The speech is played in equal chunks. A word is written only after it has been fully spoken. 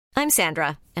I'm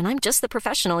Sandra, and I'm just the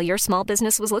professional your small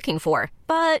business was looking for.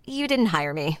 But you didn't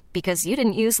hire me because you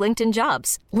didn't use LinkedIn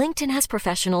Jobs. LinkedIn has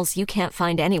professionals you can't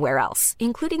find anywhere else,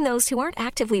 including those who aren't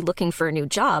actively looking for a new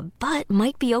job, but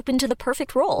might be open to the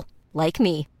perfect role, like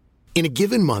me. In a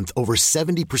given month, over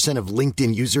 70% of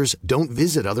LinkedIn users don't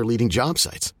visit other leading job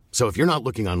sites. So if you're not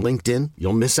looking on LinkedIn,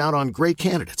 you'll miss out on great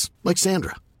candidates like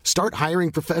Sandra. Start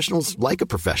hiring professionals like a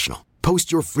professional.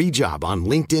 Post your free job on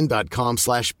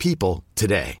linkedin.com/people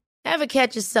today. Ever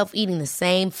catch yourself eating the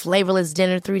same flavorless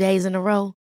dinner 3 days in a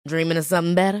row? Dreaming of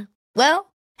something better?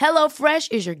 Well,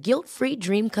 HelloFresh is your guilt-free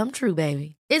dream come true,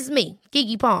 baby. It's me,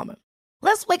 Keke Palmer.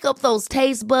 Let's wake up those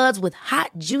taste buds with hot,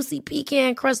 juicy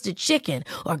pecan-crusted chicken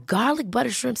or garlic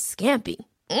butter shrimp scampi.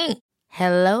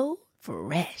 Hello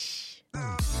Fresh.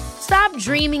 Stop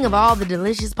dreaming of all the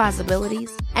delicious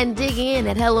possibilities and dig in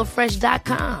at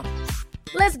HelloFresh.com.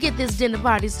 Let's get this dinner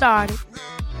party started.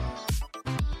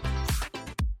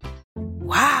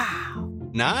 Wow.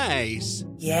 Nice.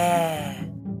 Yeah.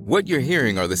 What you're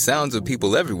hearing are the sounds of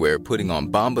people everywhere putting on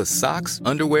Bombas socks,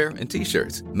 underwear, and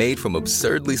T-shirts made from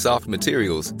absurdly soft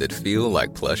materials that feel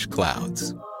like plush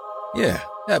clouds. Yeah,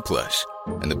 that plush.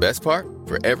 And the best part?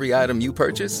 For every item you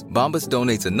purchase, Bombas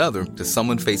donates another to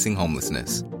someone facing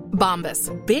homelessness. Bombas.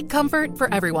 Big comfort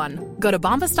for everyone. Go to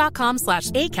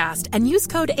bombas.com/ACAST and use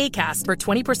code ACAST for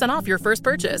 20% off your first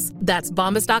purchase. That's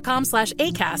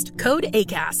bombas.com/ACAST. Code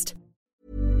ACAST.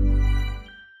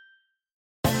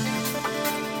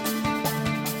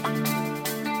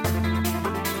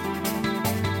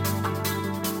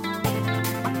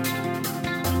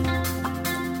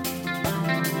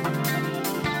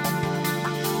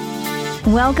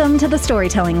 Welcome to the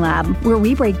Storytelling Lab, where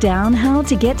we break down how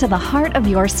to get to the heart of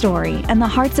your story and the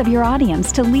hearts of your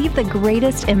audience to leave the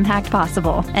greatest impact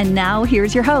possible. And now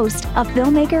here's your host, a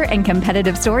filmmaker and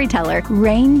competitive storyteller,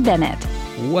 Rain Bennett.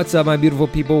 What's up, my beautiful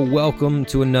people? Welcome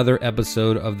to another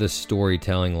episode of the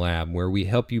Storytelling Lab, where we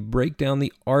help you break down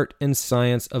the art and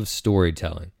science of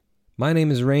storytelling. My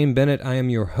name is Rain Bennett. I am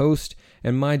your host,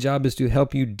 and my job is to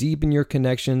help you deepen your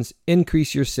connections,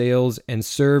 increase your sales, and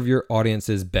serve your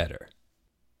audiences better.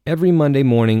 Every Monday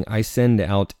morning, I send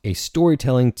out a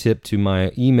storytelling tip to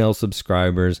my email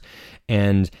subscribers,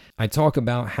 and I talk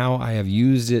about how I have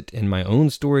used it in my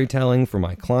own storytelling for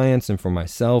my clients and for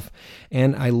myself,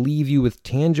 and I leave you with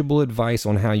tangible advice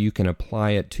on how you can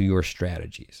apply it to your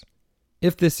strategies.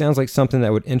 If this sounds like something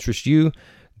that would interest you,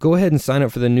 go ahead and sign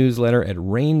up for the newsletter at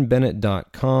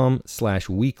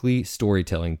rainbennett.com/weekly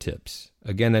storytelling tips.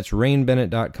 Again, that's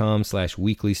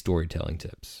rainbennett.com/weekly storytelling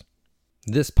tips.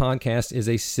 This podcast is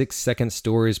a 6 Second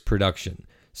Stories production.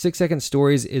 6 Second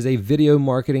Stories is a video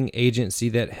marketing agency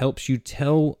that helps you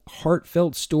tell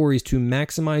heartfelt stories to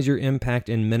maximize your impact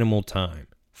in minimal time.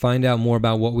 Find out more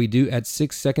about what we do at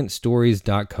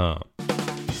 6secondstories.com.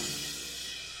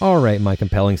 All right, my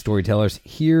compelling storytellers,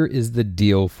 here is the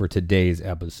deal for today's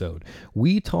episode.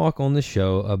 We talk on the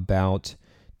show about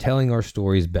telling our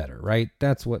stories better, right?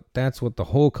 That's what the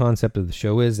whole concept of the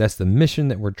show is. That's the mission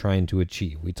that we're trying to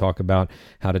achieve. We talk about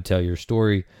how to tell your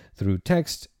story through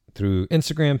text, through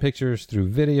Instagram pictures,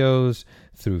 through videos,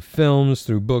 through films,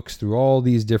 through books, through all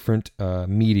these different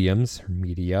media,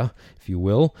 if you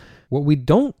will. What we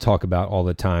don't talk about all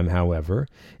the time, however,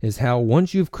 is how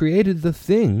once you've created the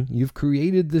thing, you've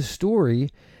created the story,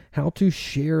 how to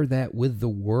share that with the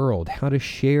world, how to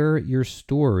share your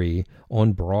story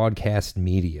on broadcast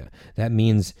media. That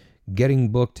means getting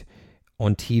booked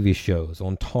on TV shows,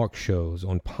 on talk shows,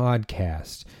 on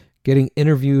podcasts, getting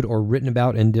interviewed or written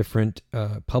about in different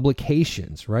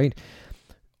publications, right?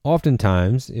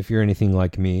 Oftentimes, if you're anything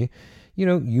like me,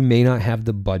 you may not have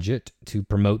the budget to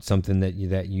promote something that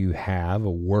you have, a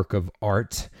work of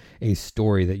art, a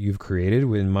story that you've created.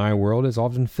 In my world, is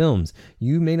often films.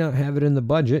 You may not have it in the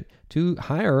budget to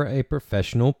hire a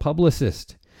professional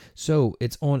publicist. So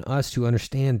it's on us to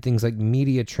understand things like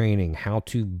media training, how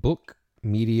to book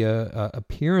media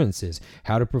appearances,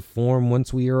 how to perform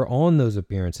once we are on those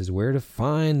appearances, where to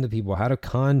find the people, how to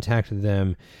contact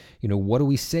them. What do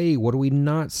we say? What do we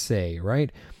not say,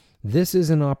 right? This is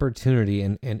an opportunity,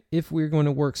 and if we're going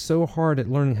to work so hard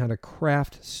at learning how to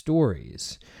craft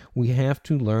stories, we have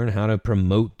to learn how to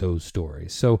promote those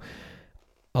stories. So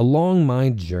along my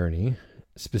journey,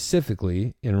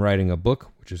 specifically in writing a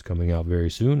book, which is coming out very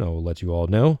soon, I will let you all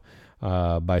know,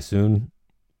 by soon,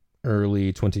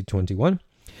 early 2021.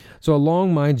 So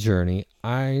along my journey,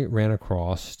 I ran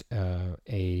across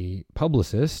a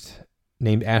publicist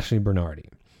named Ashley Bernardi,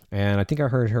 and I think I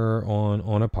heard her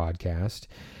on a podcast.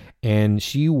 And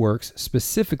she works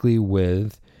specifically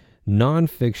with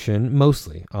nonfiction,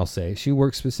 mostly, I'll say. She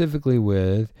works specifically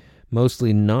with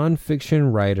mostly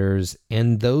nonfiction writers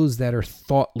and those that are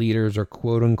thought leaders or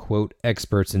quote unquote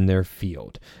experts in their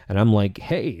field. And I'm like,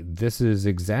 hey, this is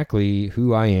exactly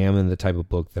who I am and the type of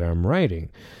book that I'm writing.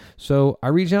 So I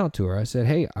reached out to her. I said,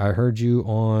 hey, I heard you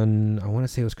on, I want to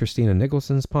say it was Christina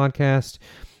Nicholson's podcast,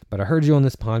 but I heard you on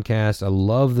this podcast. I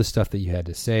love the stuff that you had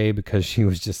to say, because she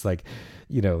was just like,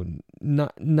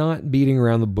 not beating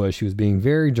around the bush. She was being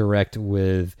very direct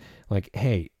with like,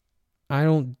 hey,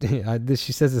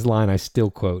 she says this line, I still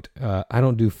quote, I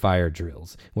don't do fire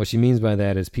drills. What she means by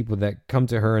that is people that come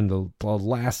to her in the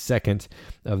last second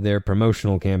of their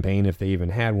promotional campaign, if they even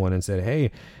had one, and said,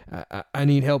 hey, I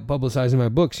need help publicizing my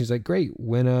book. She's like, great.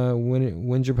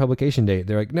 When's your publication date?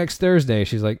 They're like, next Thursday.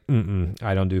 She's like,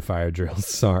 I don't do fire drills.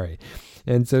 Sorry.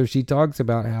 And so she talks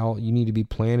about how you need to be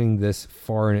planning this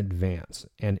far in advance.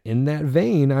 And in that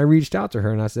vein, I reached out to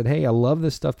her and I said, hey, I love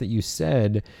the stuff that you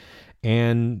said.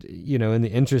 And, in the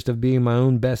interest of being my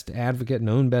own best advocate and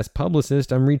own best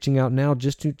publicist, I'm reaching out now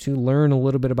just to learn a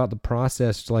little bit about the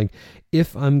process. Like,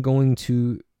 if I'm going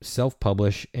to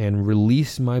self-publish and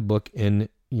release my book in,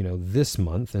 this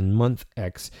month and month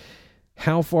X,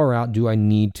 how far out do I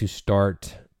need to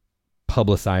start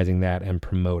publicizing that and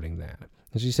promoting that?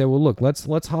 And she said, well, look,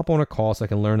 let's hop on a call so I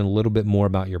can learn a little bit more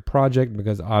about your project,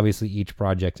 because obviously each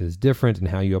project is different and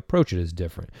how you approach it is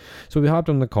different. So we hopped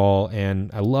on the call, and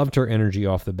I loved her energy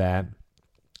off the bat.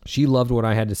 She loved what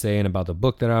I had to say and about the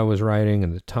book that I was writing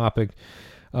and the topic,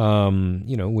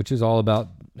 which is all about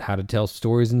how to tell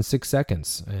stories in 6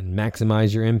 seconds and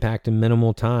maximize your impact in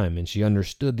minimal time. And she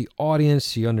understood the audience.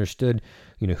 She understood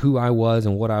who I was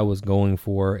and what I was going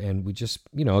for. And we just,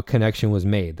 a connection was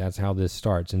made. That's how this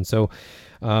starts. And so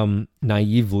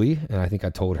naively, and I think I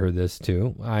told her this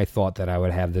too, I thought that I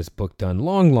would have this book done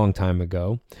long time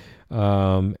ago.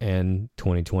 And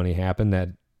 2020 happened. That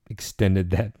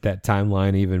extended that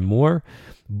timeline even more.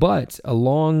 But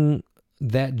along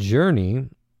that journey,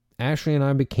 Ashley and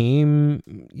I became,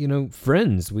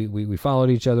 friends. We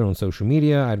followed each other on social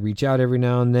media. I'd reach out every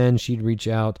now and then. She'd reach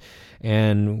out,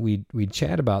 and we'd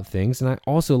chat about things. And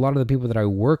a lot of the people that I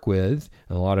work with,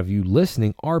 and a lot of you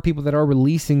listening, are people that are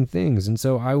releasing things. And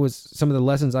so some of the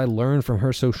lessons I learned from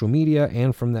her social media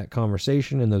and from that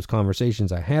conversation and those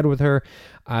conversations I had with her,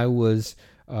 I was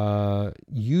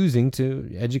using to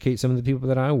educate some of the people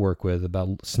that I work with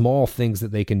about small things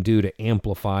that they can do to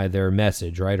amplify their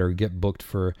message, right? Or get booked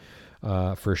for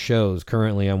shows.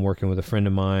 Currently, I'm working with a friend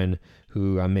of mine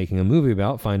who I'm making a movie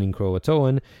about, Finding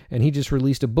Croatoan, and he just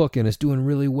released a book and it's doing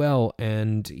really well.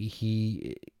 And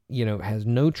he, has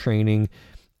no training,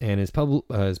 and his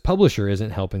publisher isn't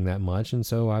helping that much. And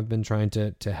so I've been trying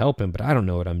to help him, but I don't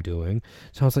know what I'm doing.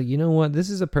 So I was like, you know what?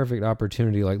 This is a perfect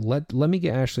opportunity. Like, let me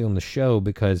get Ashley on the show,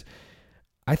 because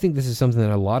I think this is something that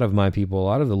a lot of my people, a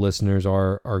lot of the listeners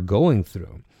are going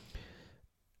through.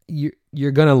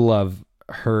 You're going to love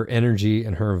her energy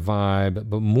and her vibe,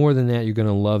 but more than that, you're going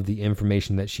to love the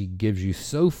information that she gives you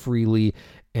so freely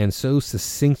and so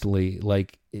succinctly.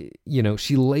 Like,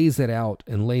 she lays it out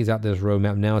and lays out this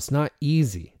roadmap. Now, it's not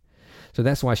easy. So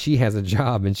that's why she has a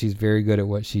job and she's very good at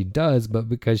what she does, but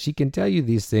because she can tell you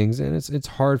these things, and it's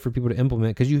hard for people to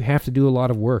implement, because you have to do a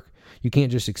lot of work. You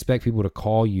can't just expect people to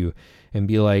call you and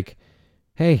be like,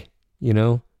 hey,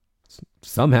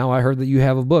 somehow I heard that you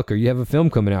have a book or you have a film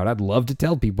coming out. I'd love to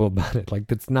tell people about it. Like,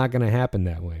 that's not going to happen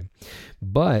that way.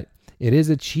 But it is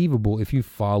achievable if you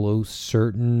follow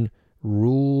certain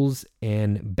rules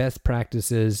and best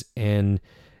practices and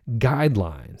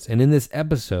guidelines. And in this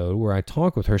episode where I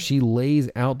talk with her, she lays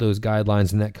out those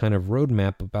guidelines and that kind of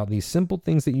roadmap about these simple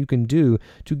things that you can do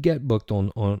to get booked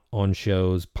on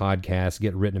shows, podcasts,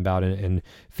 get written about and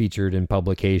featured in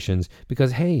publications.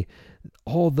 Because, hey,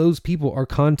 all those people are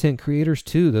content creators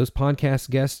too. Those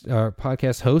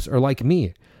podcast hosts are like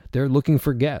me. They're looking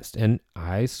for guests, and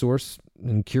I source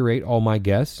and curate all my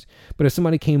guests. But if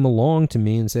somebody came along to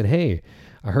me and said, hey,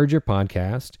 I heard your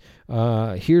podcast.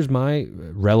 Here's my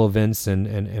relevance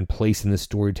and place in the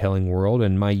storytelling world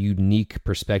and my unique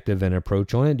perspective and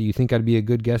approach on it. Do you think I'd be a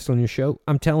good guest on your show?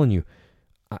 I'm telling you,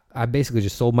 I basically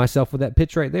just sold myself with that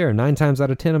pitch right there. 9 times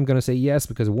out of 10, I'm going to say yes,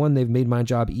 because one, they've made my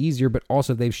job easier, but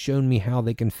also they've shown me how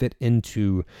they can fit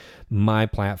into my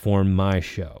platform, my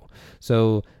show.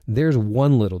 So there's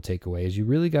one little takeaway is you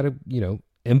really got to,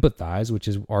 empathize, which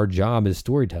is our job as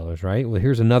storytellers, right? Well,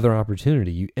 here's another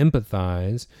opportunity. You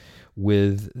empathize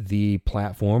with the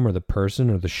platform or the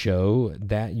person or the show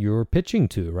that you're pitching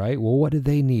to, right? Well, what do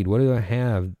they need? What do I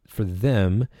have for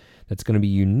them that's going to be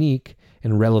unique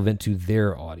and relevant to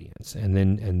their audience? And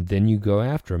then you go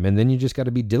after them. And then you just got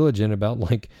to be diligent about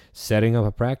like setting up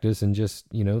a practice and just,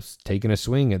 taking a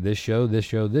swing at this show.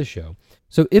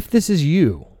 So if this is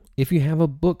you, If you have a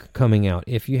book coming out,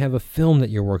 if you have a film that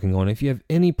you're working on, if you have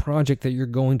any project that you're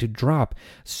going to drop,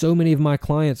 so many of my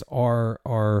clients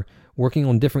are working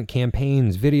on different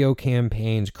campaigns, video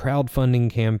campaigns,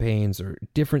 crowdfunding campaigns, or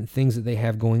different things that they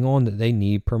have going on that they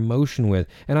need promotion with.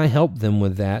 And I help them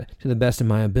with that to the best of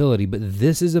my ability. But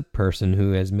this is a person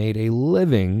who has made a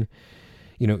living.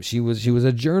 You know, she was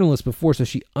a journalist before, so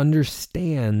she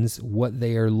understands what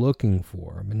they are looking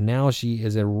for. But now she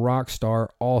is a rock star,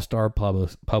 all-star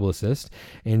publicist,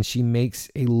 and she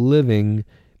makes a living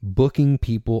booking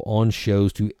people on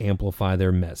shows to amplify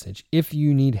their message. If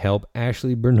you need help,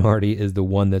 Ashley Bernardi is the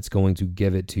one that's going to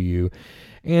give it to you,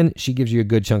 and she gives you a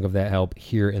good chunk of that help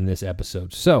here in this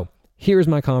episode. So here's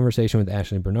my conversation with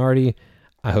Ashley Bernardi.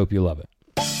 I hope you love it.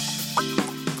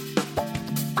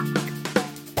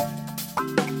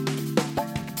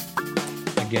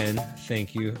 Again,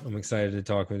 thank you. I'm excited to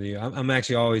talk with you. I'm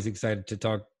actually always excited to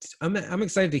talk. I'm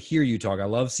excited to hear you talk. I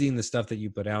love seeing the stuff that you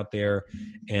put out there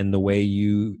and the way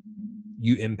you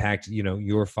impact, you know,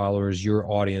 your followers, your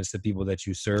audience, the people that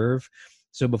you serve.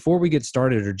 So before we get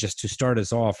started, or just to start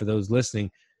us off for those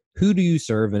listening, who do you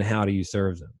serve and how do you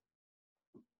serve them?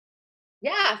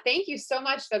 Yeah, thank you so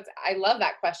much. I love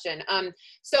that question.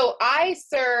 So I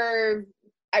serve,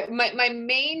 my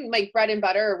main bread and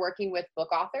butter are working with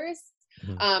book authors.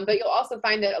 But you'll also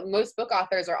find that most book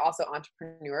authors are also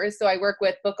entrepreneurs. So I work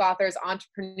with book authors,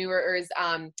 entrepreneurs,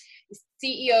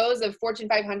 CEOs of Fortune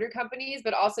 500 companies,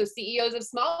 but also CEOs of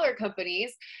smaller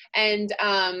companies and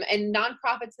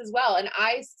nonprofits as well. And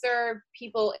I serve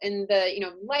people in the,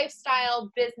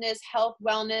 lifestyle, business, health,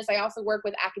 wellness. I also work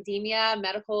with academia,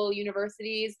 medical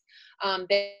universities,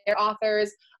 their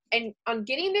authors, and on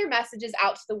getting their messages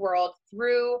out to the world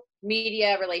through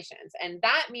media relations. And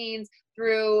that means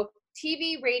through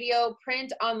TV, radio,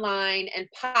 print, online, and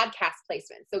podcast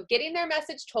placement. So getting their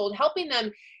message told, helping them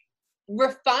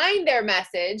refine their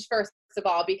message, first of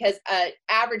all, because an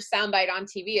average soundbite on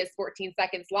TV is 14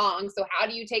 seconds long. So how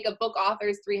do you take a book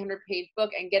author's 300-page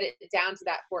book and get it down to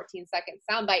that 14-second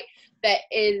soundbite that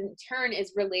in turn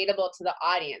is relatable to the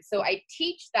audience? So I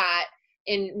teach that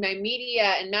in my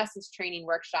media and message training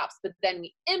workshops, but then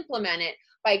we implement it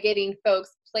by getting folks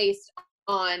placed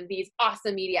on these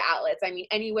awesome media outlets. I mean,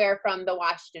 anywhere from the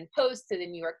Washington Post to the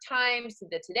New York Times to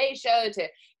the Today Show to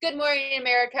Good Morning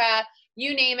America,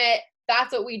 you name it.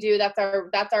 That's what we do. That's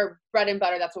our bread and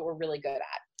butter. That's what we're really good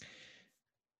at.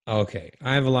 Okay.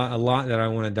 I have a lot that I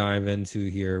want to dive into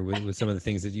here with some of the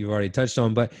things that you've already touched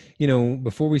on. But,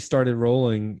 before we started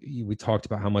rolling, we talked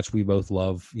about how much we both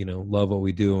love what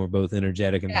we do. And we're both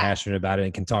energetic and passionate about it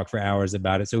and can talk for hours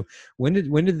about it. So when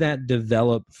did that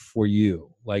develop for you?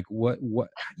 Like what,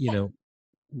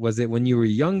 was it when you were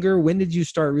younger? When did you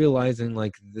start realizing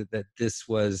that this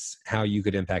was how you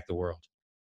could impact the world?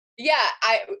 Yeah,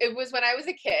 it was when I was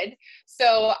a kid.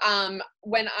 So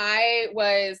when I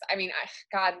was,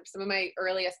 some of my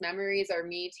earliest memories are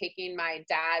me taking my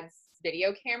dad's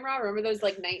video camera. Remember those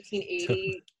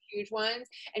 1980 huge ones?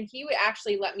 And he would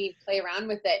actually let me play around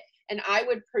with it. And I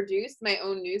would produce my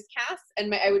own newscasts,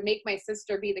 and I would make my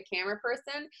sister be the camera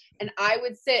person. And I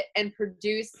would sit and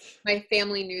produce my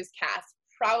family newscast,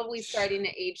 probably starting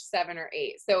at age 7 or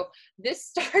 8. So this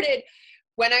started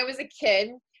when I was a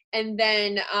kid. And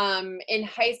then in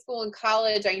high school and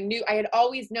college, I had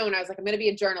always known, I was like, I'm going to be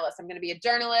a journalist. I'm going to be a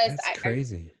journalist. That's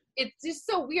crazy. It's just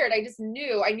so weird. I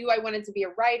knew I wanted to be a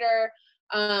writer.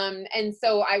 And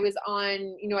so I was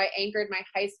on, I anchored my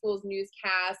high school's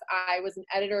newscast. I was an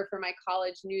editor for my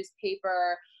college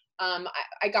newspaper.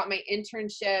 I got my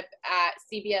internship at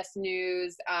CBS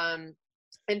News.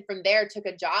 And from there took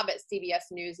a job at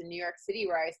CBS News in New York City,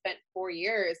 where I spent 4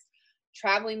 years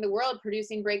traveling the world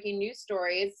producing breaking news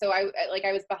stories. So I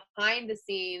was behind the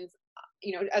scenes,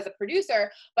 as a producer,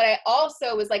 but I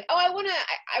also was like, I want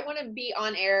to be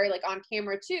on air, on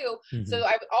camera too. Mm-hmm. So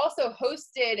I also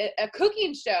hosted a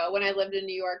cooking show when I lived in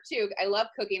New York too. I love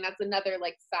cooking. That's another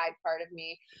side part of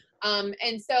me.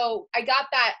 And so I got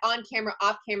that on camera,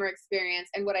 off camera experience.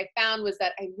 And what I found was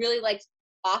that I really liked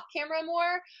off camera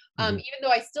more. Even though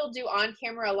I still do on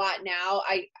camera a lot now,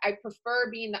 I prefer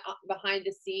being behind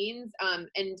the scenes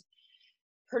and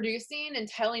producing and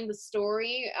telling the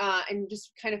story and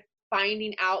just kind of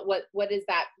finding out what's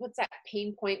that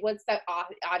pain point, what's that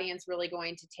audience really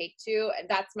going to take to. And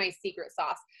that's my secret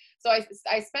sauce. So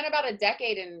I spent about a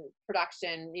decade in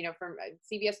production, from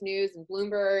CBS News and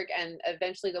Bloomberg and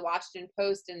eventually the Washington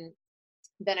Post. And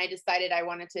then I decided I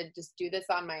wanted to just do this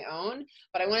on my own,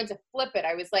 but I wanted to flip it.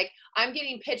 I was like, I'm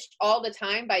getting pitched all the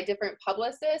time by different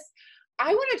publicists.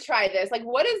 I want to try this.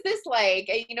 What is this like?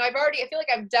 I feel like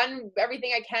I've done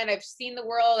everything I can. I've seen the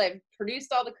world. I've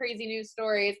produced all the crazy news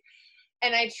stories.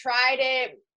 And I tried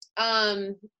it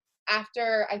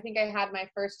after I think I had my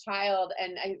first child,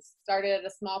 and I started at a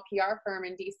small PR firm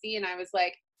in DC, and I was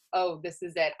like, oh, this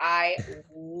is it. I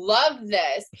love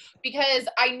this, because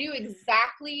I knew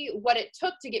exactly what it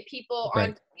took to get people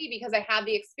on TV, because I had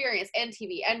the experience, and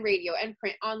TV and radio and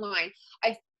print, online.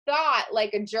 I thought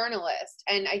like a journalist.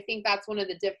 And I think that's one of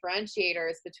the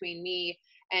differentiators between me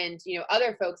and, you know,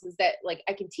 other folks, is that like,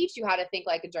 I can teach you how to think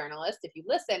like a journalist. If you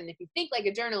listen, and if you think like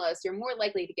a journalist, you're more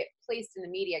likely to get placed in the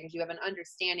media, because you have an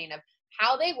understanding of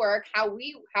how they work, how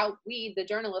we, the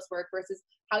journalists work, versus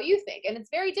how you think. And it's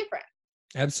very different.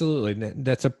 Absolutely.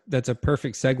 That's a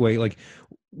perfect segue. Like,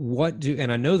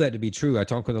 and I know that to be true. I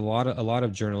talk with a lot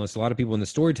of journalists, a lot of people in the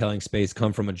storytelling space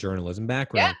come from a journalism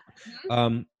background.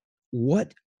 Yeah.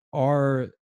 What are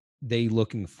they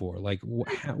looking for? Like,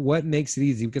 what makes it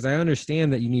easy? Because I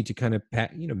understand that you need to kind of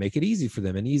make it easy for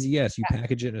them. And easy, yes, you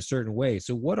package it in a certain way.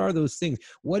 So what are those things?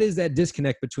 What is that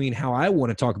disconnect between how I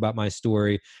want to talk about my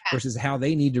story versus how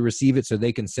they need to receive it so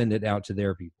they can send it out to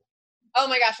their people? Oh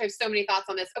my gosh, I have so many thoughts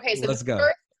on this. Okay, so Let's go.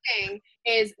 First thing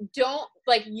is, don't,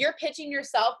 like, you're pitching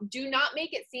yourself, do not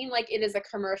make it seem like it is a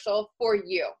commercial for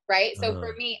you, right? So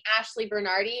for me, Ashley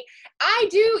Bernardi, I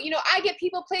get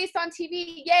people placed on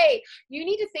TV, yay. You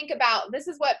need to think about, this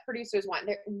is what producers want.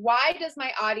 Why does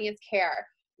my audience care?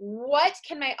 What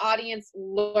can my audience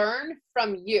learn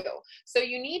from you? So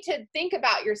you need to think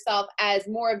about yourself as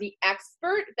more of the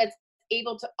expert that's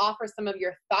able to offer some of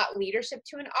your thought leadership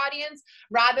to an audience,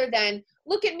 rather than,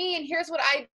 look at me and here's what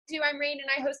I do. I'm Rain and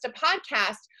I host a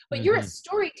podcast, but you're a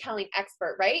storytelling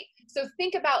expert, right? So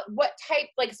think about what type,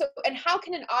 and how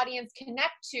can an audience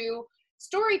connect to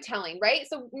storytelling, right?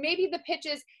 So maybe the pitch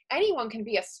is, anyone can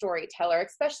be a storyteller,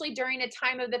 especially during a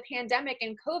time of the pandemic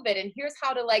and COVID. And here's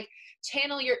how to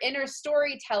channel your inner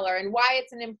storyteller, and why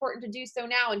it's important to do so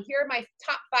now. And here are my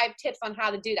top 5 tips on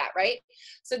how to do that, right?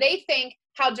 So they think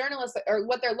how journalists, or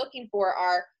what they're looking for,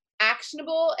 are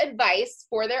actionable advice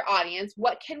for their audience.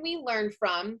 What can we learn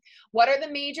from? What are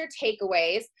the major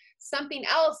takeaways? Something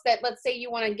else that, let's say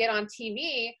you want to get on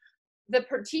TV, the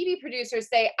TV producers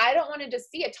say, I don't want to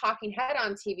just see a talking head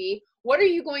on TV. What are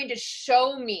you going to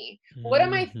show me? What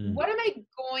am I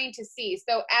going to see?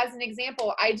 So as an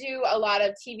example, I do a lot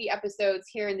of TV episodes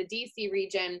here in the DC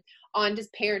region on just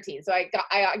parenting. So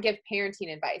I give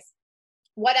parenting advice.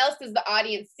 What else does the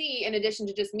audience see in addition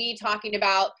to just me talking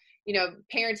about,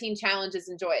 parenting challenges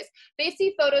and joys? They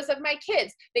see photos of my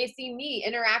kids. They see me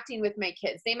interacting with my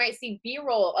kids. They might see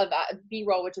B-roll,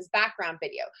 which is background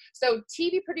video. So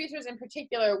TV producers in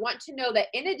particular want to know that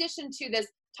in addition to this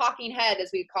talking head,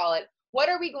 as we call it, what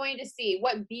are we going to see?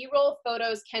 What B-roll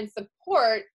photos can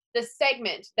support the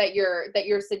segment that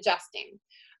you're suggesting?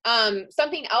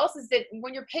 Something else is that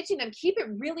when you're pitching them, keep it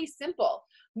really simple.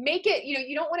 Make it,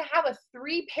 you don't want to have a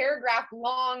 3-paragraph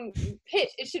long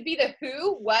pitch. It should be the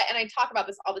who, what, and I talk about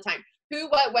this all the time. Who,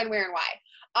 what, when, where, and why.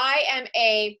 I am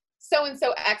a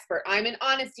so-and-so expert. I'm an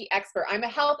honesty expert. I'm a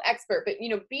health expert, but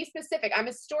be specific. I'm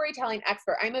a storytelling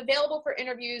expert. I'm available for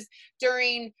interviews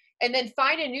and then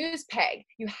find a news peg.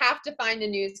 You have to find a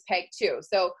news peg too.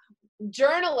 So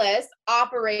journalists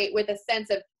operate with a sense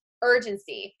of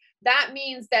urgency. That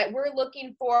means that we're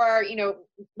looking for,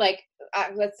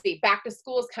 let's see, back to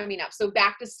school is coming up. So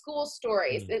back to school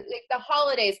stories, like the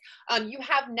holidays. You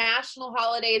have national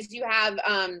holidays. You have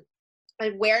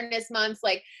awareness months.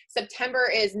 Like September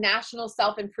is National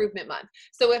Self-Improvement Month.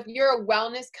 So if you're a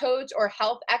wellness coach or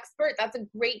health expert, that's a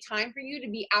great time for you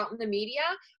to be out in the media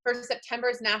for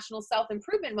September's National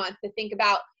Self-Improvement Month, to think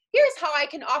about, here's how I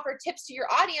can offer tips to your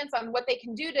audience on what they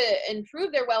can do to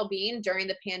improve their well-being during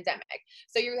the pandemic.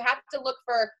 So you have to look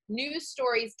for news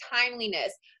stories,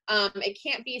 timeliness. It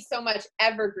can't be so much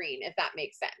evergreen, if that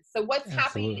makes sense. So what's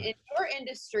happening in your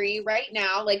industry right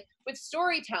now, like with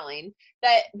storytelling,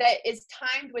 that is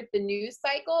timed with the news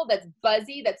cycle, that's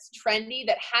buzzy, that's trendy,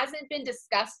 that hasn't been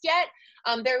discussed yet.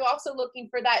 They're also looking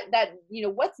for that,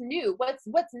 what's new,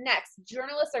 what's next.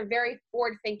 Journalists are very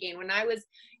forward thinking. When I was,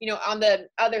 on the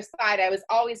other side, I was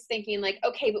always thinking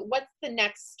okay, but what's the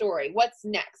next story? What's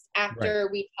next after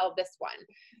we tell this one?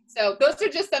 So those are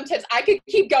just some tips. I could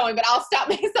keep going, but I'll stop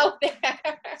myself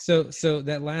there. So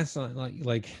that last line,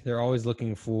 like they're always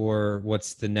looking for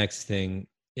what's the next thing.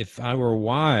 If I were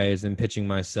wise in pitching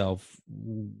myself,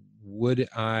 would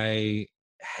I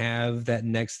have that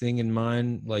next thing in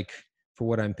mind, for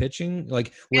what I'm pitching?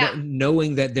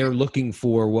 Knowing that they're looking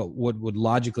for what would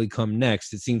logically come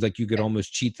next, it seems like you could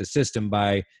almost cheat the system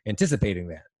by anticipating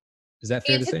that. Is that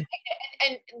fair to say?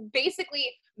 And basically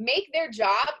make their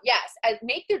job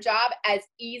as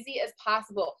easy as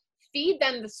possible. feed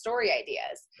them the story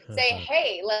ideas. Say,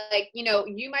 hey, like, you know,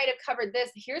 you might have covered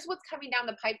this. Here's what's coming down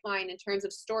the pipeline in terms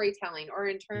of storytelling, or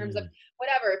in terms of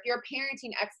whatever. If you're a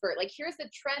parenting expert, like, here's the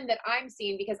trend that I'm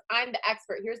seeing because I'm the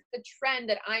expert. Here's the trend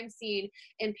that I'm seeing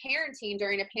in parenting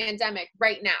during a pandemic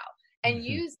right now. And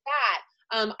use that.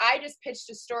 I just pitched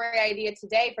a story idea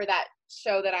today for that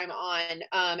show that I'm on.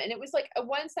 And it was like a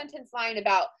 1-sentence line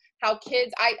about how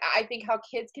kids, I think how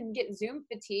kids can get Zoom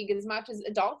fatigue as much as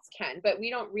adults can, but we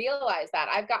don't realize that.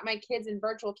 I've got my kids in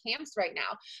virtual camps right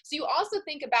now. So you also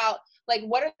think about, like,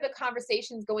 what are the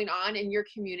conversations going on in your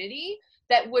community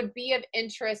that would be of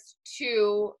interest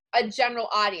to a general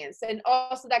audience? And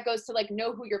also that goes to, like,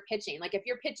 know who you're pitching. Like, if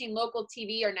you're pitching local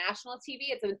TV or national TV,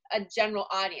 it's a general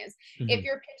audience. If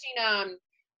you're pitching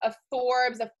a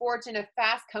Forbes, a Fortune, a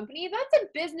Fast Company, that's a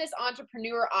business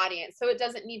entrepreneur audience. So it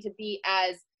doesn't need to be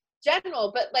as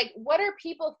general, but, like, what are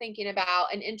people thinking about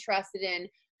and interested in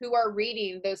who are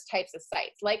reading those types of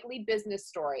sites? Likely business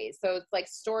stories. So it's like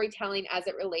storytelling as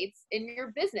it relates in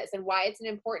your business and why it's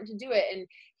important to do it. And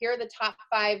here are the top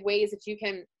 5 ways that you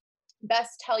can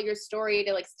best tell your story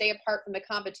to, like, stay apart from the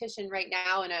competition right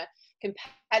now in a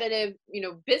competitive, you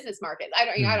know, business market. I'm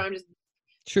just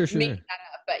making that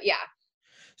up, but yeah.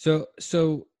 So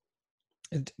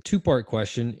 2-part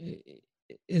question.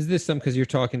 Is this something, because you're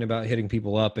talking about hitting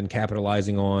people up and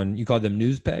capitalizing on, you call them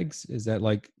news pegs? Is that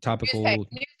like topical? News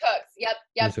hooks. Yep.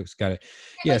 News hooks. Got it.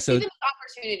 Yeah. So see them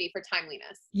as opportunity for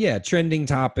timeliness. Yeah. Trending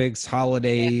topics,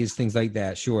 holidays, things like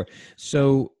that. Sure.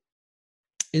 So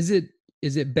is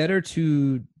it better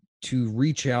to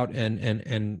reach out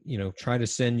and, you know, try to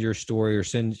send your story or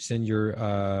send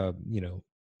your, you know,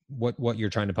 what you're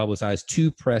trying to publicize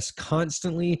to press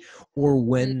constantly, or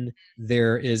when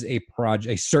there is a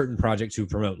certain project to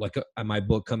promote, like my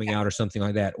book coming out or something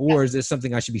like that? Or is this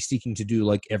something I should be seeking to do,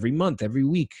 like, every month, every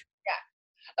week?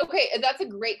 Yeah. Okay. That's a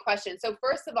great question. So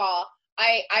first of all,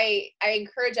 I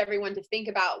encourage everyone to think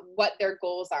about what their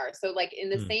goals are. So, like, in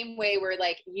the same way where,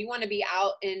 like, you want to be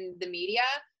out in the media,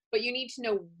 but you need to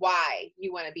know why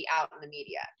you want to be out in the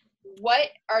media. What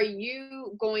are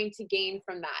you going to gain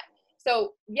from that?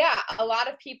 So yeah, a lot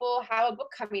of people have a book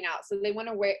coming out, so they want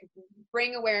to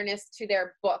bring awareness to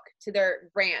their book, to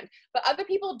their brand. But other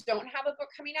people don't have a book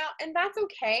coming out, and that's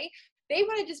okay. They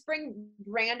want to just bring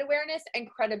brand awareness and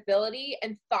credibility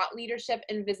and thought leadership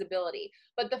and visibility.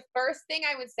 But the first thing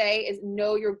I would say is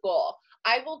know your goal.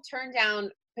 I will turn down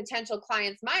potential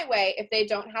clients my way if they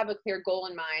don't have a clear goal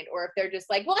in mind, or if they're just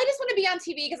like, well, I just want to be on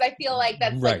TV because I feel like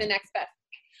that's like the next best.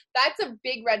 That's a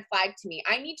big red flag to me.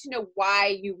 I need to know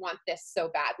why you want this so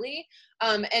badly.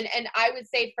 And I would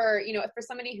say for, you know, for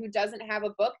somebody who doesn't have a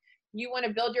book, you want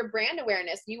to build your brand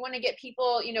awareness. You want to get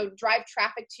people, you know, drive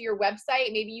traffic to your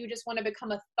website. Maybe you just want to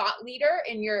become a thought leader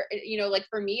in your, you know, like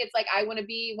for me, it's like, I want to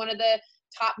be one of the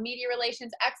top media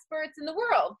relations experts in the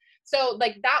world. So,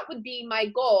 like, that would be my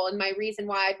goal and my reason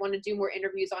why I'd want to do more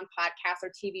interviews on podcasts or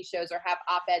TV shows or have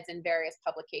op-eds in various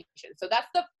publications. So that's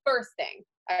the first thing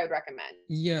I would recommend.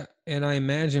 Yeah. And I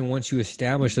imagine once you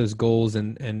establish those goals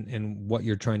and what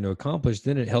you're trying to accomplish,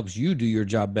 then it helps you do your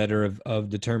job better of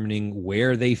determining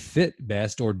where they fit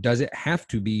best, or does it have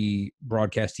to be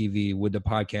broadcast TV? Would the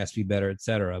podcast be better, et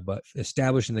cetera? But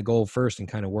establishing the goal first and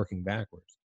kind of working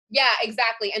backwards. Yeah,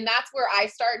 exactly. And that's where I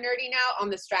start nerding out on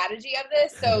the strategy of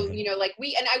this. So, you know, like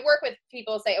and I work with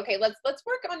people, say, okay, let's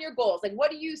work on your goals. Like,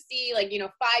 what do you see, like, you know,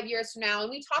 5 years from now? And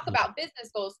we talk about business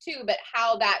goals too, but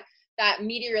how that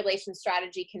media relations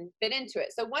strategy can fit into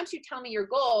it. So once you tell me your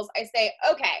goals, I say,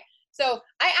 okay, so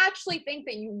I actually think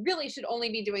that you really should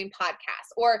only be doing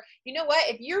podcasts. Or, you know what,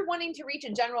 if you're wanting to reach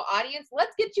a general audience,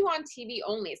 let's get you on TV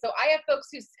only. So I have folks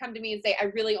who come to me and say, I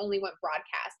really only want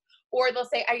broadcast. Or they'll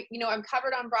say, I'm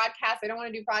covered on broadcast. I don't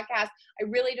want to do broadcast. I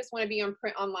really just want to be on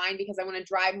print online because I want to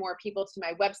drive more people to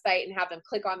my website and have them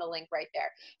click on the link right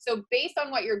there. So based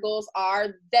on what your goals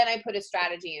are, then I put a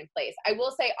strategy in place. I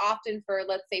will say often for,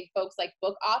 let's say, folks like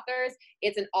book authors,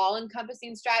 it's an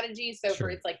all-encompassing strategy. So for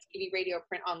it's like TV, radio,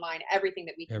 print, online, everything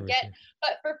that we can get.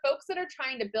 But for folks that are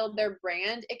trying to build their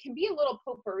brand, it can be a little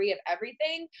potpourri of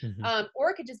everything.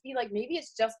 Or it could just be like, maybe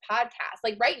it's just podcasts.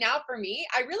 Like right now for me,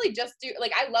 I really just do,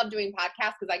 like, I love doing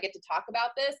podcasts because I get to talk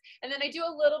about this, and then I do a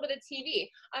little bit of TV.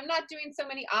 I'm not doing so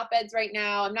many op-eds right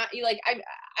now. I'm not like,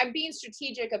 I'm being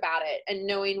strategic about it and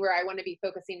knowing where I want to be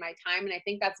focusing my time. And I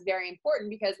think that's very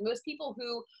important because most people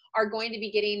who are going to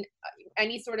be getting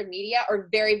any sort of media are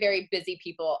very, very busy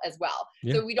people as well.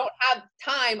 Yeah. So we don't have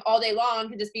time all day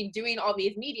long to just be doing all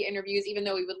these media interviews, even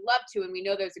though we would love to, and we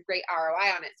know there's a great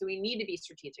ROI on it. So we need to be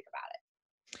strategic about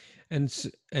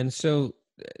it. And so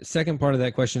second part of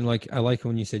that question, like, I like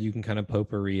when you said you can kind of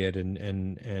potpourri it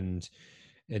and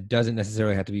It doesn't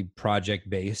necessarily have to be project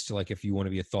based. Like if you want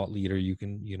to be a thought leader, you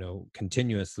can,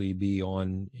 continuously be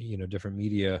on, different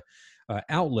media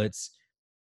outlets.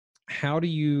 How do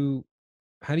you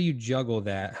juggle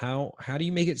that? How do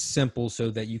you make it simple so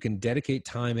that you can dedicate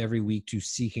time every week to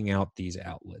seeking out these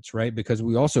outlets, right? Because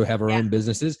we also have our own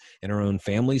businesses and our own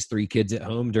families, 3 kids at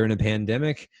home during a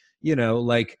pandemic,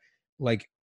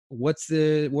 what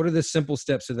are the simple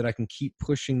steps so that I can keep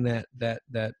pushing that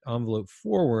envelope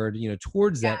forward,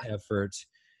 towards that effort,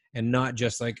 and not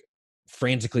just like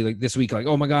frantically like this week, like,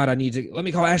 oh my God, let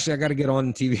me call Ashley. I got to get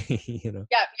on TV,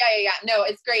 Yeah. No,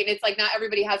 it's great. It's like not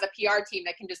everybody has a PR team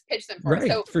that can just pitch them for it.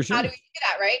 Right, So for sure. how do we do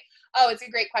that? Right. Oh, it's a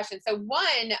great question. So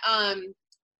one,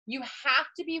 you have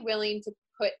to be willing to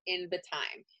put in the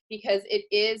time, because this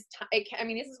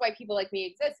is why people like me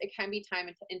exist. It can be time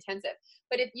intensive,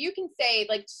 but if you can say,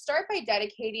 like, start by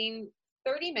dedicating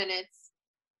 30 minutes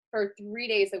for 3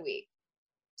 days a week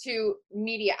to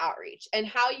media outreach. And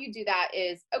how you do that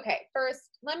is, okay,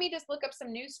 first, let me just look up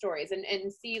some news stories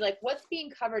and see like what's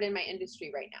being covered in my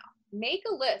industry right now. Make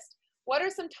a list. What are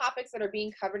some topics that are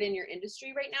being covered in your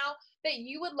industry right now that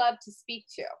you would love to speak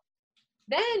to?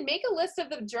 Then make a list of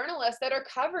the journalists that are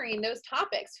covering those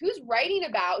topics. Who's writing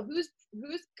about, who's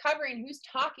covering, who's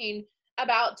talking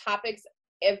about topics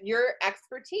of your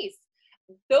expertise.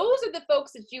 Those are the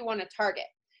folks that you want to target.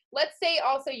 Let's say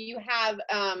also you have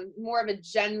more of a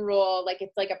general, like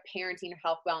it's like a parenting or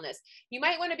health wellness. You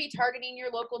might want to be targeting your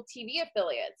local TV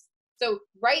affiliates. So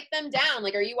write them down.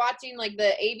 Like, are you watching like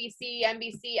the ABC,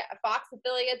 NBC, Fox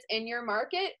affiliates in your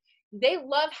market? They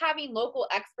love having local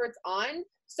experts on.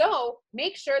 So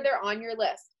make sure they're on your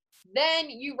list. Then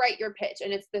you write your pitch,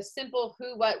 and it's the simple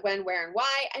who, what, when, where, and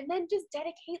why. And then just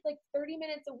dedicate like 30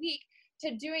 minutes a week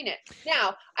to doing it.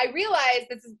 Now, I realize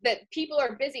that people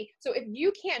are busy. So if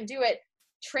you can't do it,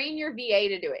 train your VA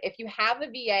to do it. If you have a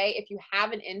VA, if you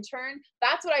have an intern,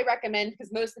 that's what I recommend,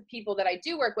 because most of the people that I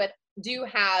do work with do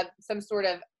have some sort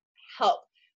of help.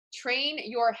 Train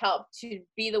your help to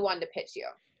be the one to pitch you.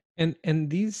 And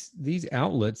these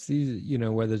outlets,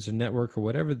 whether it's a network or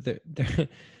whatever, they're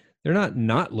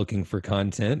not looking for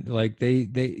content. Like they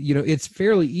it's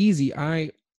fairly easy.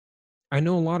 I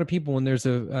know a lot of people, and there's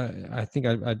I think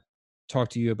I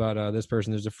talked to you about this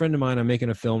person. There's a friend of mine. I'm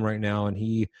making a film right now, and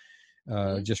he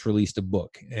just released a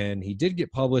book, and he did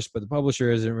get published, but the publisher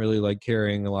isn't really like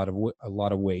carrying a lot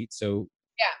of weight. So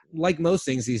like most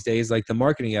things these days, like the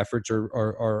marketing efforts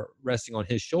are resting on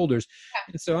his shoulders.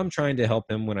 And so I'm trying to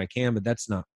help him when I can, but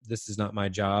this is not my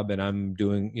job, and I'm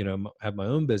doing, have my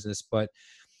own business. But,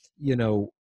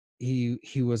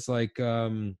 he was like,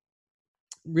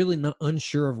 really not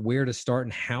unsure of where to start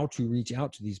and how to reach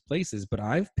out to these places. But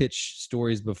I've pitched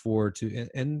stories before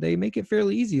and they make it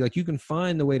fairly easy. Like you can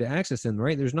find the way to access them,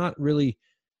 right? There's not really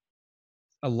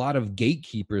a lot of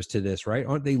gatekeepers to this, right?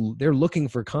 Aren't they? They're looking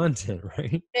for content,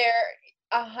 right? They're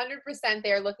 100%.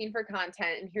 They're looking for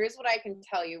content. And here's what I can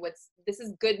tell you. This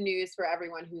is good news for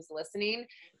everyone who's listening,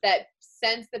 that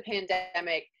since the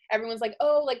pandemic, everyone's like,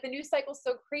 oh, like the news cycle's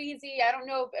so crazy. I don't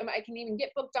know if I can even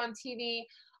get booked on TV.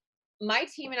 My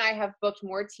team and I have booked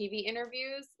more TV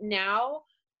interviews now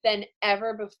than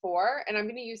ever before. And I'm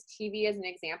going to use TV as an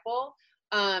example.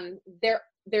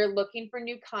 They're looking for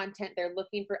new content. They're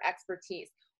looking for expertise.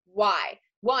 Why?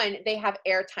 One, they have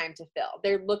airtime to fill.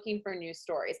 They're looking for news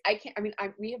stories.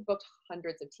 We have booked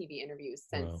hundreds of TV interviews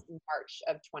since March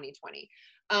of 2020.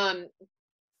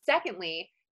 Secondly,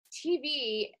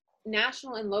 TV,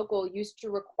 national and local, used to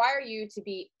require you to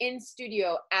be in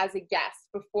studio as a guest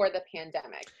before the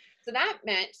pandemic. So that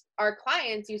meant our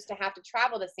clients used to have to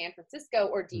travel to San Francisco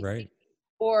or DC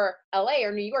or LA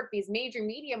or New York, these major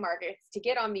media markets, to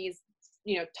get on these,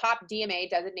 top DMA,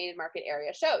 designated market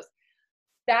area shows.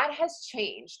 That has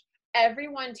changed.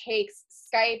 Everyone takes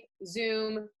Skype,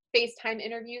 Zoom, FaceTime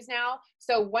interviews now.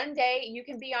 So one day you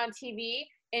can be on TV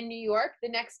in New York, the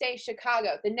next day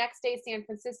Chicago, the next day San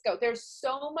Francisco. There's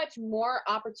so much more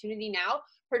opportunity now,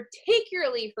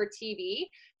 particularly for TV,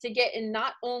 to get in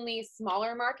not only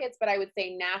smaller markets, but I would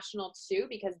say national too,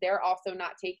 because they're also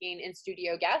not taking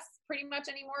in-studio guests pretty much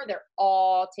anymore. They're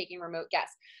all taking remote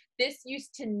guests. This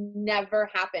used to never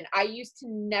happen. I used to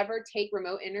never take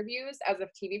remote interviews as a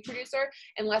TV producer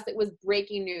unless it was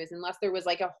breaking news, unless there was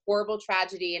like a horrible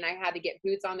tragedy and I had to get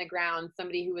boots on the ground,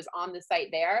 somebody who was on the site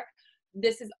there.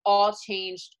 This has all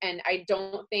changed, and I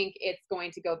don't think it's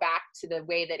going to go back to the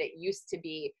way that it used to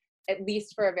be, at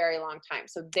least for a very long time.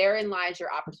 So therein lies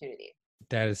your opportunity.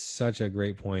 That is such a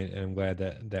great point, and I'm glad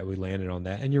that we landed on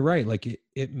that. And you're right, like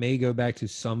it may go back to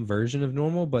some version of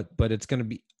normal, but it's going to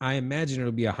be, I imagine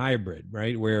it'll be a hybrid,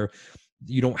 right? Where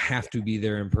you don't have to be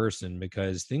there in person,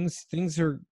 because things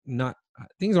are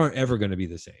things aren't ever going to be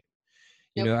the same.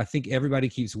 You Nope. know, I think everybody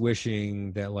keeps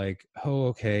wishing that like, oh,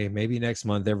 okay, maybe next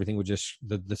month everything will just,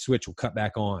 the switch will cut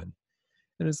back on.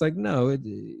 And it's like, no,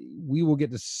 we will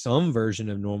get to some version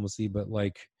of normalcy, but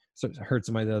like, so I heard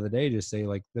somebody the other day just say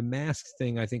like the mask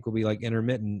thing, I think will be like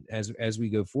intermittent as we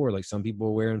go forward. Like some people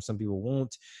will wear them, some people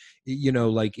won't, you know,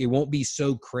 like it won't be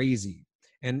so crazy.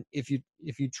 And if you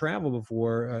travel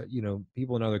before, you know,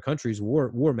 people in other countries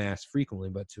wore masks frequently,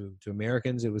 but to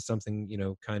Americans, it was something, you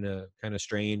know, kind of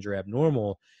strange or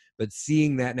abnormal. But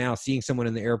seeing that now, seeing someone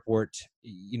in the airport,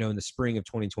 you know, in the spring of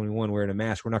 2021 wearing a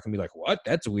mask, we're not going to be like, what?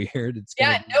 That's weird. It's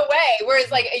yeah, no way.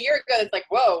 Whereas like a year ago, it's like,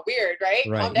 whoa, weird, right?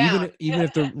 Right. Calm down. Even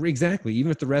if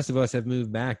the rest of us have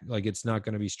moved back, like it's not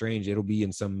going to be strange. It'll be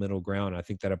in some middle ground. I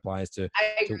think that applies to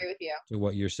I agree with you. to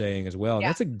what you're saying as well. And Yeah.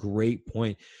 that's a great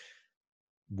point.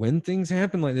 When things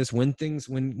happen like this,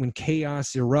 when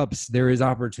chaos erupts, there is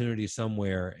opportunity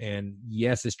somewhere. And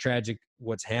yes, it's tragic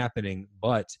what's happening,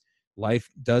 but life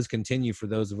does continue for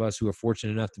those of us who are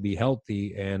fortunate enough to be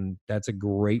healthy. And that's a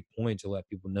great point to let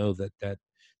people know that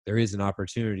there is an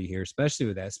opportunity here, especially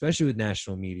with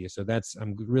national media. So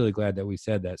I'm really glad that we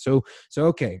said that. So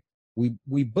okay,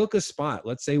 we book a spot.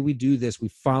 Let's say we do this, we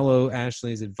follow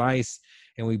Ashley's advice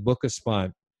and we book a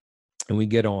spot and we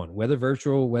get on, whether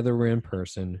virtual, whether we're in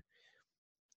person.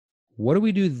 What do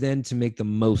we do then to make the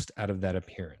most out of that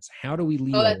appearance? How do we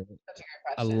leave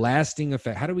a lasting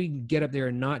effect? How do we get up there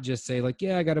and not just say like,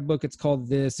 yeah, I got a book, it's called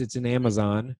this, it's in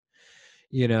Amazon,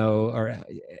 you know, or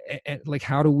like,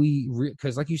 how do we,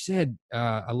 because like you said,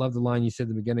 I love the line you said at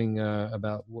the beginning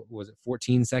about, what was it,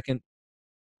 14-second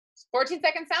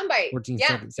 14-second soundbite.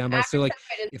 14-second soundbite. So like,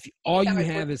 if all you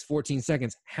have is 14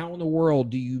 seconds, how in the world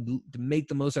do you make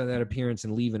the most out of that appearance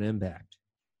and leave an impact?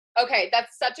 Okay,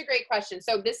 that's such a great question.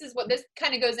 So this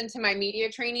kind of goes into my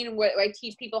media training and what I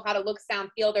teach people how to look, sound,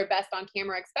 feel their best on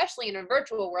camera, especially in a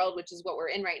virtual world, which is what we're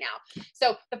in right now.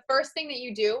 So the first thing that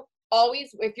you do,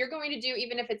 always, if you're going to do,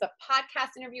 even if it's a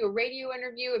podcast interview, a radio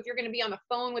interview, if you're going to be on the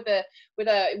phone with a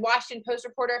Washington Post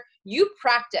reporter, you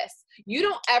practice. You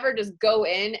don't ever just go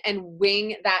in and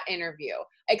wing that interview,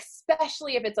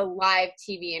 especially if it's a live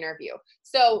TV interview.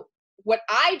 So what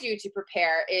I do to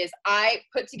prepare is I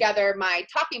put together my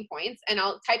talking points and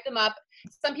I'll type them up.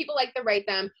 Some people like to write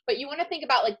them, but you want to think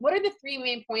about like, what are the 3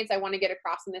 main points I want to get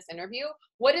across in this interview?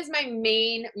 What is my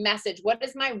main message? What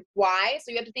is my why? So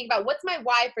you have to think about, what's my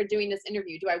why for doing this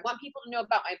interview? Do I want people to know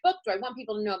about my book? Do I want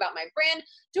people to know about my brand?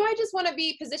 Do I just want to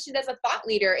be positioned as a thought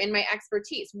leader in my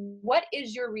expertise? What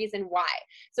is your reason why?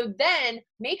 So then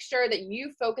make sure that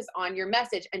you focus on your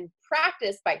message and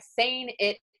practice by saying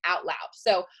it out loud.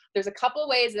 So there's a couple of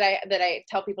ways that I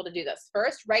tell people to do this.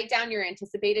 First, write down your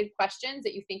anticipated questions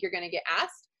that you think you're going to get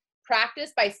asked.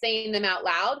 Practice by saying them out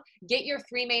loud. Get your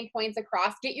 3 main points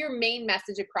across. Get your main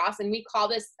message across. And we call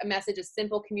this a message a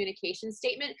simple communication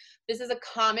statement. This is a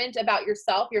comment about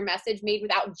yourself, your message made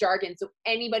without jargon so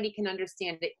anybody can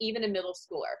understand it, even a middle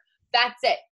schooler. That's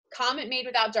it. Comment made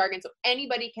without jargon so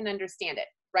anybody can understand it.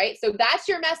 Right? So that's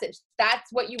your message. That's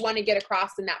what you want to get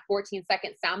across in that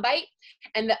 14-second soundbite.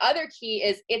 And the other key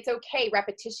is, it's okay.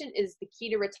 Repetition is the key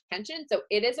to retention. So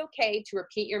it is okay to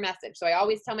repeat your message. So I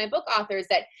always tell my book authors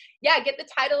that, yeah, get the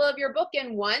title of your book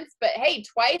in once, but hey,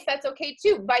 twice, that's okay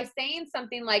too. By saying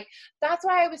something like, that's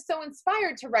why I was so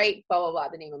inspired to write blah, blah, blah,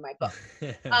 the name of my book.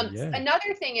 Yeah.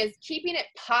 Another thing is keeping it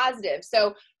positive.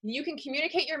 So you can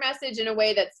communicate your message in a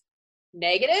way that's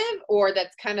negative or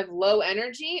that's kind of low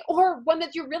energy, or one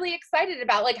that you're really excited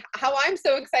about, like how I'm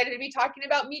so excited to be talking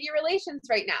about media relations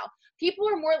right now. People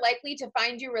are more likely to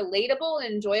find you relatable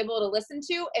and enjoyable to listen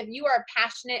to if you are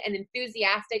passionate and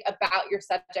enthusiastic about your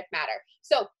subject matter.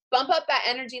 So bump up that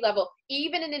energy level,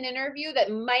 even in an interview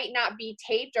that might not be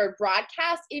taped or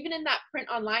broadcast, even in that print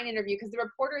online interview, because the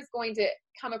reporter is going to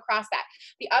come across that.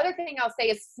 The other thing I'll say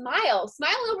is smile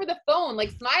over the phone, like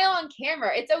smile on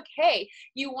camera. It's okay.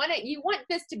 You want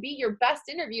this to be your best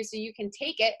interview so you can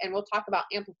take it. And we'll talk about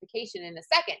amplification in a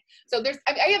second. So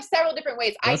I have several different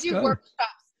ways. Let's go. Workshops.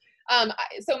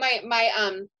 So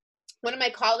one of my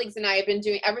colleagues and I have been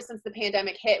doing, ever since the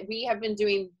pandemic hit, we have been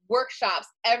doing workshops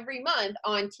every month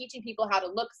on teaching people how to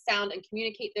look, sound, and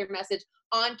communicate their message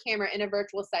on camera in a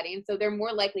virtual setting. So they're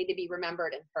more likely to be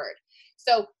remembered and heard.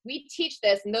 So we teach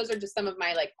this, and those are just some of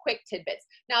my like quick tidbits.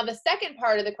 Now, the second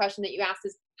part of the question that you asked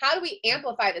is, how do we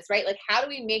amplify this, right? Like, how do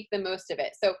we make the most of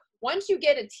it? So once you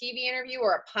get a TV interview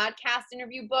or a podcast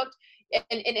interview booked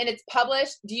and it's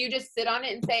published, do you just sit on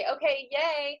it and say, okay,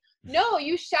 yay? No,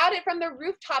 you shout it from the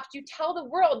rooftops. You tell the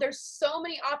world there's so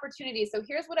many opportunities. So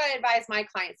here's what I advise my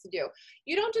clients to do.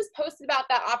 You don't just post about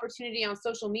that opportunity on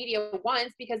social media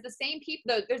once, because the same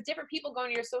people, there's different people going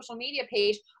to your social media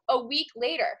page a week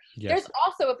later. Yes. There's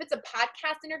also, if it's a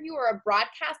podcast interview or a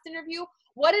broadcast interview,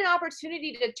 what an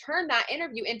opportunity to turn that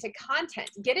interview into content.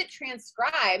 Get it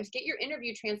transcribed, get your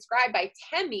interview transcribed by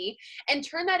Temi, and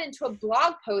turn that into a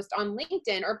blog post on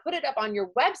LinkedIn, or put it up on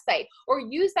your website, or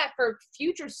use that for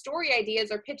future story ideas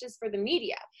or pitches for the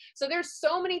media. So there's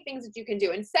so many things that you can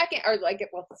do. And second,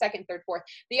 third, fourth,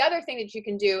 the other thing that you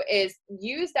can do is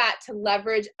use that to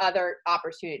leverage other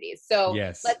opportunities. So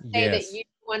let's say that you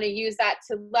want to use that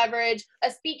to leverage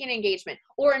a speaking engagement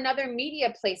or another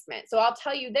media placement. So I'll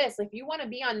tell you this, if you want to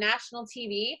be on national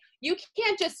TV, you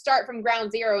can't just start from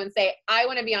ground zero and say, I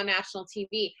want to be on national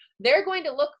TV. They're going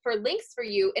to look for links for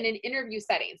you in an interview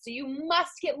setting. So you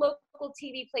must get local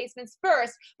TV placements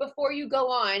first before you go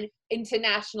on into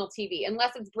national TV,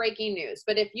 unless it's breaking news.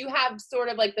 But if you have sort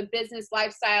of like the business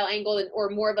lifestyle angle, or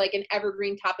more of like an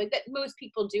evergreen topic that most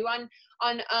people do on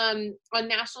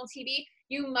national TV,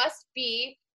 you must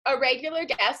be a regular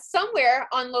guest somewhere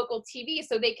on local TV,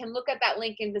 so they can look at that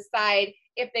link and decide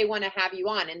if they want to have you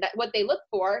on, and that what they look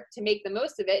for to make the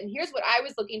most of it. And here's what I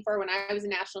was looking for when I was a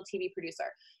national TV producer.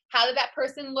 How did that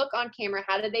person look on camera?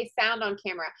 How did they sound on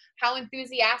camera? How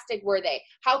enthusiastic were they?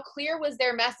 How clear was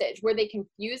their message? Were they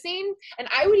confusing? And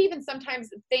I would even sometimes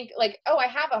think like, oh, I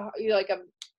have a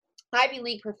Ivy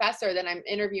League professor that I'm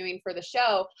interviewing for the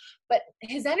show, but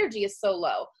his energy is so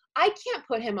low. I can't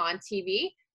put him on TV.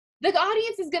 The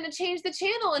audience is going to change the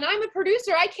channel, and I'm a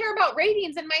producer. I care about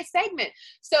ratings in my segment.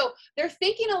 So they're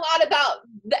thinking a lot about,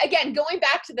 again, going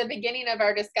back to the beginning of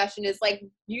our discussion, is like,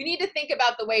 you need to think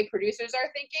about the way producers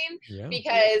are thinking,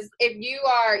 because if you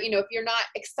are, if you're not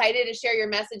excited to share your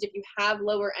message, if you have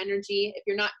lower energy, if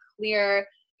you're not clear,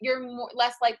 you're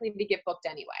less likely to get booked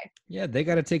anyway. Yeah, they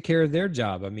got to take care of their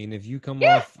job. I mean, if you come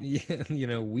off,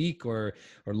 weak or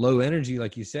low energy,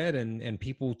 like you said, and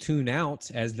people tune out,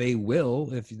 as they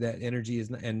will, if that energy is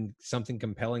not, and something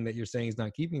compelling that you're saying is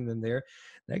not keeping them there,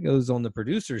 that goes on the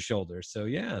producer's shoulders. So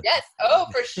yeah. Yes. Oh,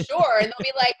 for sure. And they'll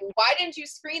be like, why didn't you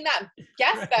screen that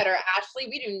guest better, Ashley?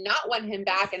 We do not want him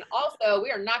back. And also,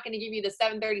 we are not going to give you the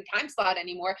 7:30 time slot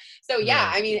anymore. So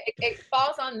yeah, I mean, it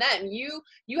falls on them. You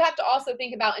have to also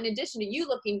think about, in addition to you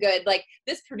looking good, like,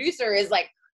 this producer is like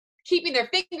keeping their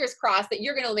fingers crossed that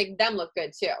you're going to make them look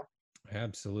good too.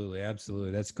 Absolutely.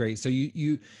 That's great. So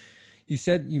you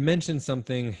mentioned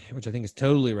something which I think is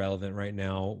totally relevant right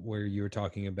now, where you were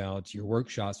talking about your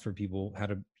workshops for people, how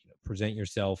to present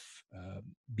yourself,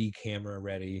 be camera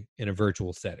ready in a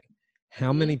virtual setting.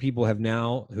 How many people have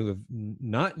now, who have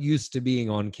not used to being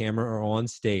on camera or on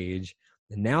stage,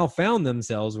 and now found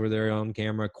themselves where they're on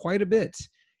camera quite a bit?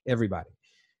 Everybody.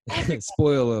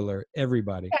 Spoiler alert,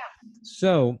 everybody. Yeah.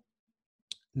 So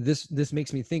this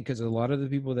makes me think, because a lot of the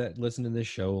people that listen to this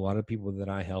show, a lot of people that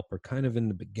I help, are kind of in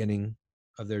the beginning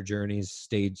of their journeys,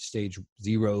 stage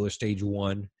 0 or stage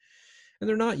 1, and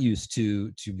they're not used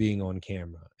to being on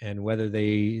camera. And whether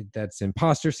that's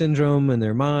imposter syndrome in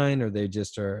their mind, or they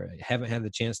just haven't had the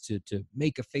chance to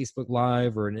make a Facebook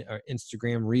Live or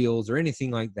Instagram Reels or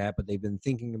anything like that, but they've been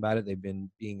thinking about it, they've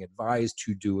been being advised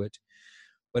to do it,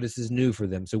 but this is new for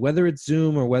them. So whether it's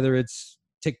Zoom or whether it's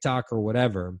TikTok or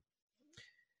whatever,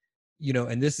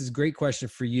 and this is a great question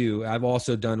for you. I've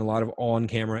also done a lot of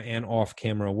on-camera and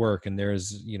off-camera work, and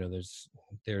there's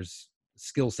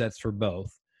skill sets for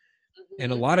both.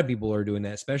 And a lot of people are doing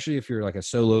that, especially if you're like a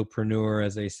solopreneur,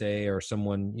 as they say, or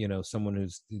someone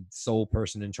who's the sole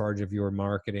person in charge of your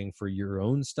marketing for your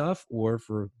own stuff, or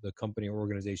for the company or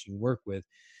organization you work with.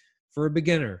 For a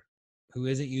beginner who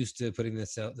isn't used to putting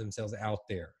themselves out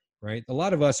there, right? A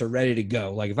lot of us are ready to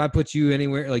go. Like, if I put you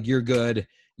anywhere, like, you're good.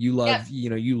 You love,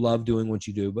 you love doing what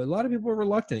you do. But a lot of people are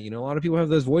reluctant. A lot of people have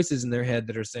those voices in their head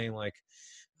that are saying like,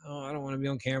 oh, I don't want to be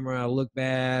on camera. I look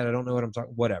bad. I don't know what I'm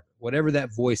talking, whatever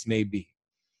that voice may be.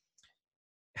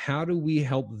 How do we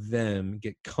help them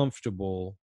get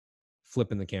comfortable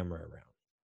flipping the camera around?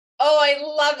 Oh, I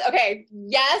love, okay.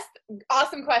 Yes.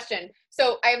 Awesome question.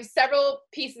 So I have several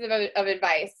pieces of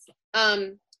advice.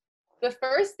 The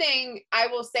first thing I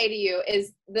will say to you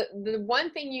is the one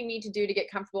thing you need to do to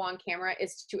get comfortable on camera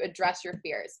is to address your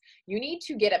fears. You need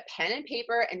to get a pen and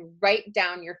paper and write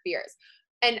down your fears.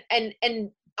 And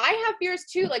I have fears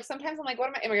too. Like, sometimes I'm like,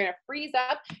 am I going to freeze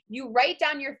up? You write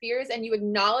down your fears and you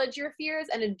acknowledge your fears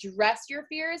and address your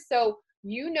fears. So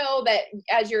you know that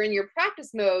as you're in your practice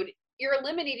mode, you're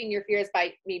eliminating your fears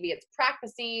by, maybe it's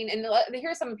practicing. And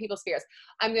here's some of people's fears.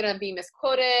 I'm going to be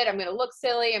misquoted. I'm going to look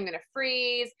silly. I'm going to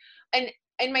freeze. And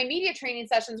in my media training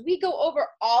sessions, we go over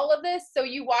all of this. So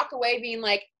you walk away being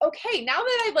like, okay, now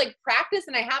that I've like practiced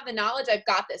and I have the knowledge, I've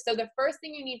got this. So the first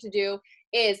thing you need to do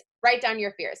is write down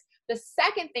your fears. The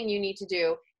second thing you need to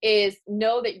do is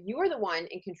know that you are the one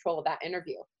in control of that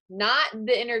interview, not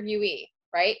the interviewee,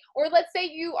 right? Or let's say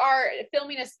you are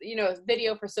filming a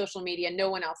video for social media. No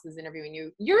one else is interviewing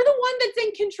you. You're the one that's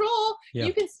in control. Yeah.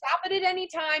 You can stop it at any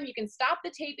time. You can stop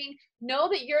the taping. Know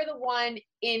that you're the one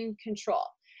in control.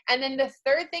 And then the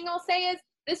third thing I'll say is,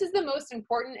 this is the most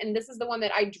important, and this is the one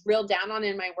that I drill down on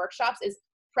in my workshops, is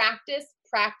practice,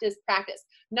 practice, practice.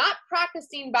 Not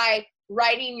practicing by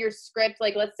writing your script.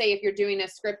 Like, let's say if you're doing a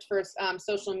script for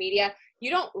social media, you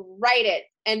don't write it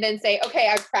and then say, okay,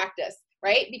 I've practiced,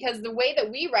 right? Because the way that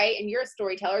we write, and you're a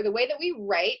storyteller, the way that we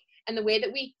write and the way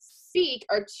that we speak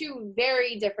are two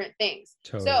very different things.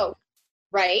 Totally. So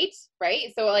right.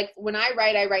 So like when I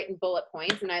write in bullet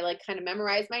points, and I like kind of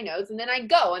memorize my notes, and then I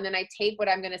go and then I tape what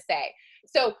I'm going to say.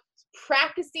 So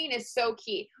practicing is so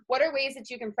key. What are ways that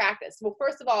you can practice? Well,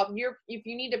 first of all, if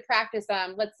you need to practice,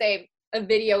 let's say a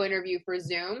video interview for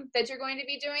Zoom that you're going to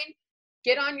be doing,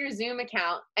 get on your Zoom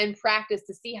account and practice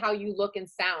to see how you look and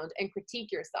sound and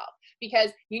critique yourself,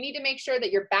 because you need to make sure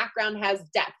that your background has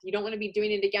depth. You don't want to be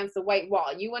doing it against the white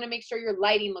wall. You want to make sure your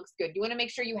lighting looks good. You want to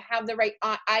make sure you have the right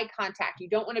eye contact. You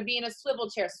don't want to be in a swivel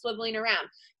chair swiveling around.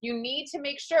 You need to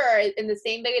make sure, in the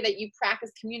same way that you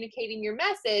practice communicating your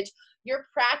message, you're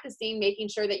practicing making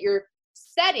sure that your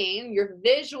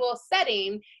visual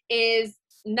setting is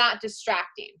not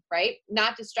distracting, right?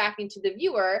 Not distracting to the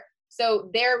viewer. So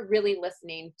they're really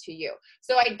listening to you.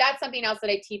 So that's something else that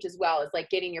I teach as well, is like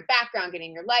getting your background,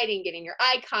 getting your lighting, getting your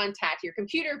eye contact, your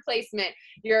computer placement,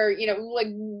 your, like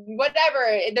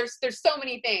whatever. There's so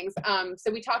many things.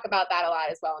 So we talk about that a lot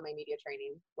as well in my media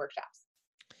training workshops.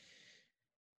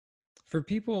 For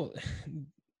people,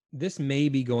 this may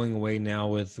be going away now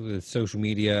with social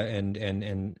media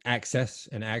and access.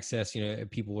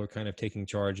 People are kind of taking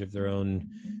charge of their own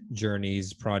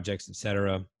journeys, projects,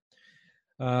 etc.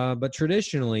 But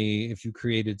traditionally, if you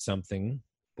created something,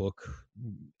 book,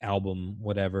 album,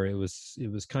 whatever, it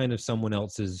was kind of someone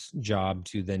else's job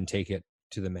to then take it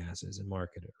to the masses and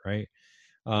market it, right?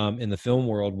 In the film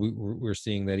world, we're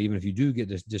seeing that even if you do get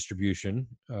this distribution,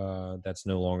 that's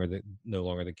no longer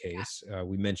the case.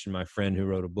 We mentioned my friend who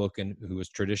wrote a book and who was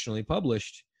traditionally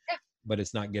published, but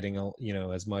it's not getting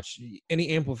as much.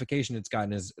 Any amplification it's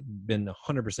gotten has been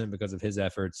 100% because of his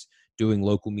efforts doing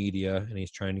local media, and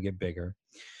he's trying to get bigger.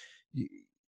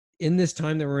 In this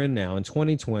time that we're in now, in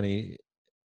 2020,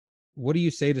 what do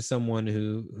you say to someone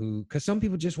who, because some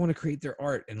people just want to create their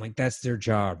art and like that's their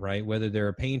job, right? Whether they're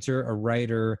a painter, a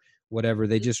writer, whatever,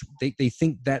 they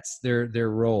think that's their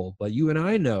role. But you and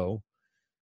I know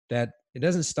that it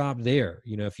doesn't stop there.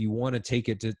 If you want to take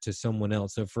it to someone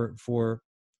else. So for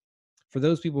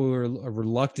those people who are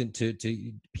reluctant to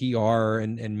PR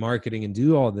and marketing and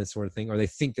do all this sort of thing, or they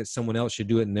think that someone else should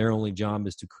do it and their only job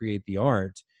is to create the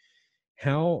art,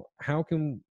 how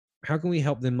can we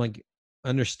help them like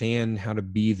understand how to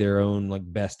be their own like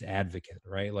best advocate,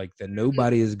 right? Like that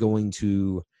nobody is going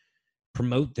to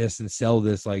promote this and sell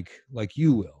this like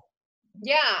you will.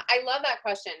 Yeah, I love that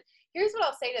question. Here's what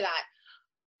I'll say to that.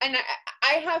 And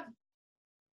I have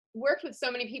worked with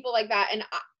so many people like that, and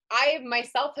I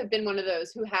myself have been one of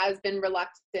those who has been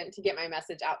reluctant to get my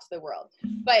message out to the world.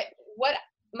 But what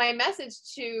my message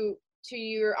to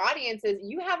your audience is,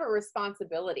 you have a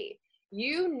responsibility.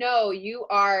 You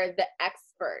are the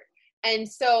expert. And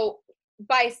so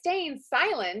by staying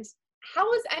silent,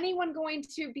 how is anyone going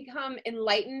to become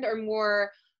enlightened or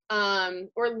more,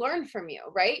 or learn from you,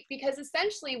 right? Because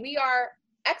essentially we are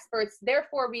experts,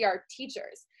 therefore we are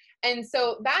teachers. And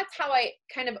so that's how I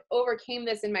kind of overcame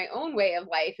this in my own way of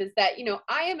life, is that,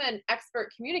 I am an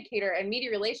expert communicator and media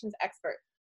relations expert.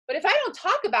 But if I don't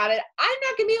talk about it, I'm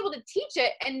not going to be able to teach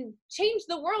it and change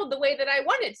the world the way that I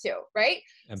want it to, right?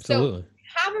 Absolutely. So you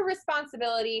have a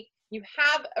responsibility. You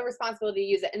have a responsibility to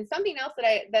use it. And something else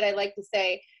that I like to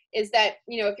say is that,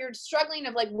 if you're struggling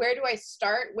of like, where do I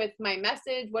start with my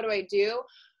message? What do I do?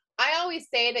 I always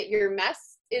say that your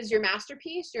mess is your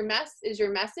masterpiece. Your mess is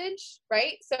your message,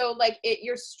 right? So like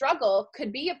your struggle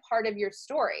could be a part of your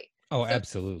story. Oh, so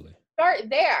absolutely. Start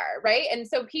there, right? And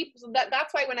so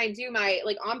that's why when I do my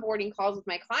like onboarding calls with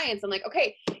my clients, I'm like,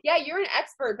 okay, yeah, you're an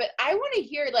expert, but I want to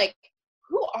hear like,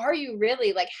 who are you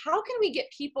really? Like, how can we get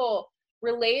people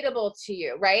relatable to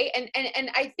you, right? And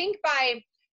I think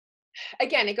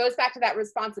again, it goes back to that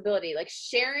responsibility. Like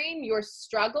sharing your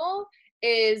struggle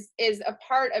is a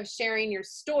part of sharing your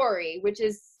story, which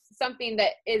is something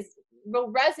that is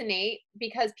will resonate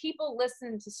because people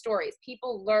listen to stories.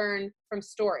 People learn from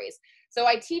stories. So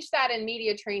I teach that in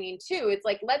media training too. It's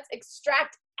like, let's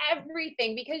extract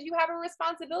everything because you have a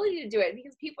responsibility to do it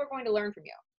because people are going to learn from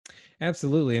you.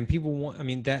 Absolutely. And people want, I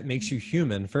mean, that makes you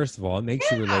human. First of all, it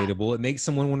makes you relatable. It makes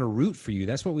someone want to root for you.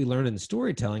 That's what we learn in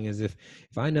storytelling is if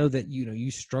I know that,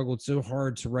 you struggled so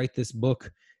hard to write this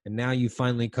book and now you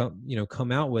finally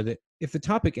come out with it. If the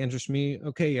topic interests me,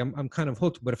 okay, I'm kind of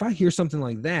hooked. But if I hear something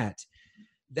like that,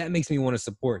 that makes me want to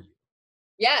support you.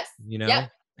 Yes.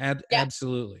 Yep.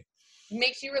 Absolutely.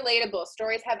 Makes you relatable.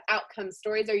 Stories have outcomes.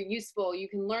 Stories are useful. You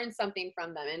can learn something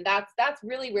from them. And that's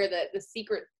really where the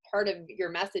secret part of your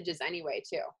message is anyway,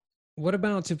 too. What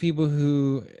about to people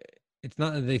who, it's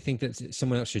not that they think that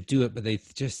someone else should do it, but they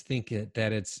just think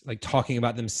that it's like talking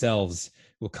about themselves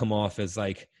will come off as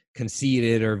like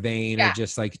conceited or vain or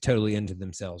just like totally into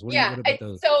themselves. What about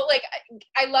those? So like,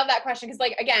 I love that question. Cause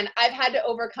like, again, I've had to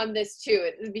overcome this too,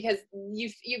 because you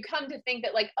come to think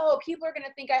that like, oh, people are going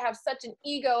to think I have such an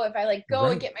ego if I like go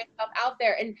and get myself out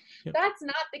there. And that's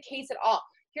not the case at all.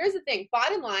 Here's the thing,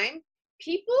 bottom line,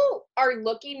 people are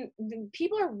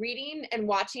reading and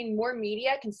watching more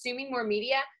media, consuming more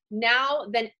media now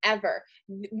than ever.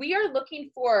 We are looking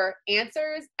for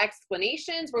answers,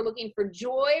 explanations. We're looking for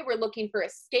joy. We're looking for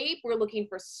escape. We're looking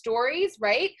for stories,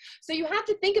 right? So you have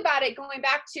to think about it going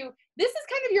back to, this is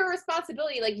kind of your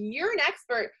responsibility. Like, you're an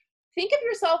expert. Think of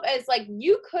yourself as like,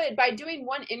 you could, by doing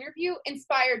one interview,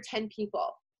 inspire 10 people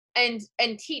and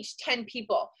teach 10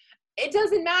 people. It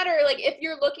doesn't matter like if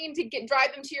you're looking to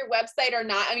drive them to your website or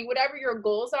not. I mean, whatever your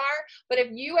goals are, but if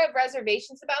you have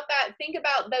reservations about that, think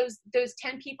about those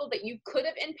 10 people that you could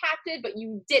have impacted, but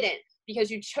you didn't because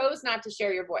you chose not to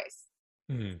share your voice.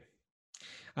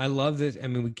 I love this. I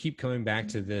mean, we keep coming back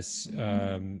to this,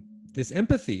 this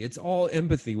empathy. It's all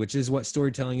empathy, which is what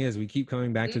storytelling is. We keep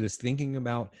coming back to this, thinking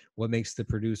about what makes the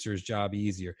producer's job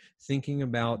easier, thinking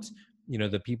about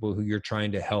the people who you're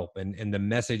trying to help and the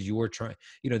message you're trying,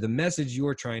 the message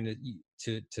you're trying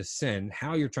to send,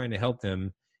 how you're trying to help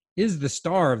them is the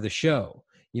star of the show.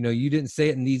 You didn't say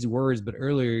it in these words, but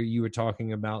earlier you were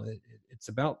talking about it's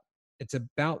about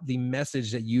the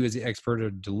message that you as the expert are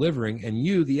delivering, and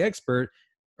you, the expert,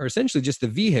 are essentially just the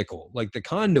vehicle, like the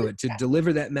conduit to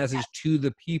deliver that message to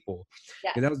the people.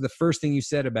 And that was the first thing you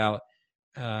said about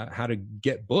how to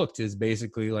get booked is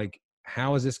basically like,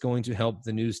 how is this going to help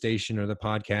the news station or the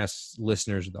podcast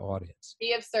listeners or the audience?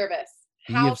 Be of service.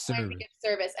 How can I be of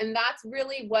service? And that's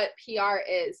really what PR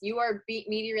is. You are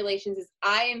media relations is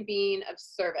I am being of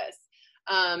service.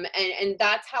 And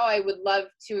that's how I would love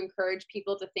to encourage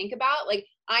people to think about, like,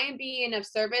 I am being of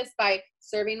service by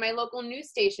serving my local news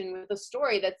station with a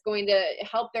story that's going to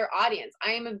help their audience.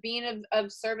 I am being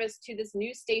of service to this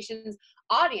news station's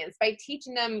audience by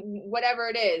teaching them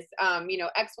whatever it is,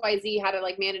 XYZ, how to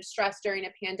like manage stress during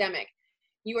a pandemic.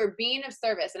 You are being of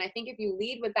service. And I think if you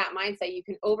lead with that mindset, you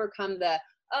can overcome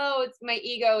it's my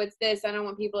ego, it's this, I don't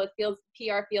want people,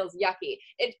 PR feels yucky.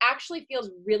 It actually feels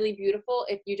really beautiful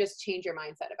if you just change your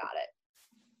mindset about it.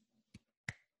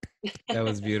 That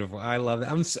was beautiful. I love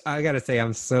it. I got to say,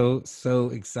 I'm so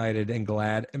excited and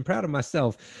glad and proud of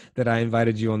myself that I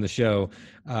invited you on the show.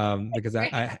 Because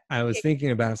I was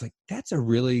thinking about it. I was like, that's a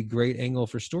really great angle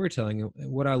for storytelling.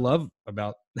 And what I love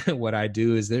about what I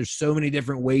do is there's so many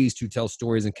different ways to tell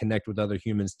stories and connect with other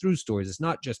humans through stories. It's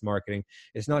not just marketing.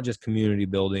 It's not just community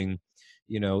building.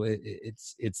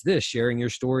 It's this sharing your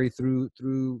story through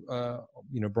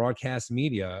broadcast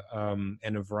media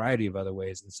and a variety of other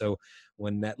ways. And so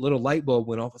when that little light bulb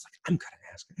went off, I was like, I'm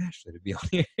gonna ask Ashley to be on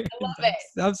here. I love it.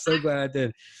 I'm so glad I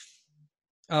did.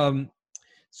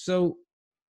 So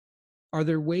are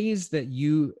there ways that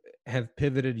you have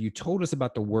pivoted? You told us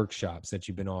about the workshops that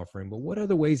you've been offering, but what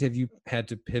other ways have you had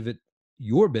to pivot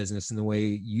your business in the way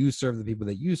you serve the people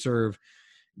that you serve,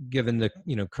 given the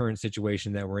current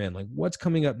situation that we're in? Like, what's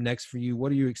coming up next for you?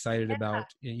 What are you excited about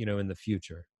in the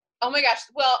future? Oh my gosh.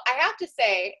 Well, I have to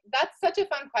say that's such a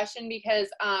fun question because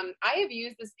I have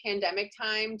used this pandemic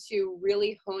time to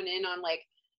really hone in on like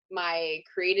my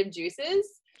creative juices.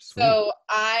 Sweet. So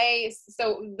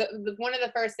one of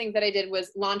the first things that I did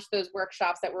was launch those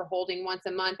workshops that we're holding once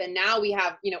a month. And now we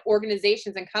have,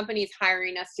 organizations and companies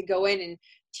hiring us to go in and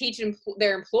teach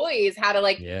their employees how to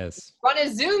run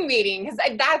a Zoom meeting, because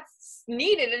that's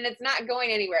needed and it's not going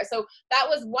anywhere. So that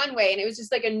was one way. And it was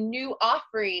just like a new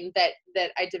offering that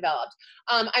I developed.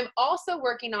 I'm also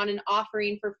working on an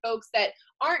offering for folks that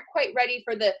aren't quite ready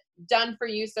for the done for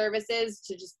you services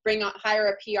to just hire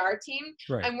a PR team.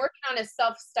 Right. I'm working on a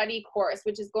self-study course,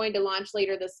 which is going to launch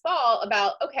later this fall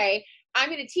about, okay, I'm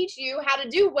going to teach you how to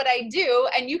do what I do,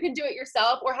 and you can do it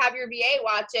yourself or have your VA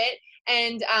watch it.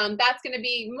 And that's going to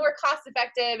be more cost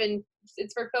effective, and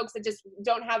it's for folks that just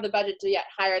don't have the budget to yet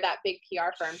hire that big PR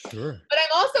firm. Sure. But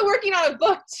I'm also working on a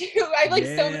book too. I have like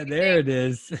so many there things.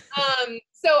 It is.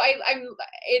 So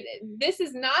this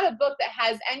is not a book that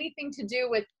has anything to do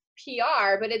with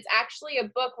PR, but it's actually a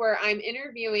book where I'm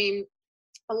interviewing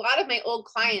a lot of my old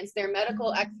clients. They're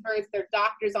medical experts, they're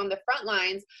doctors on the front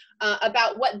lines,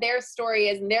 about what their story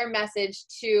is and their message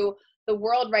to the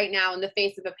world right now in the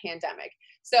face of a pandemic.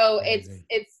 So it's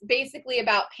basically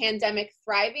about pandemic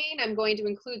thriving. I'm going to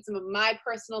include some of my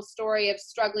personal story of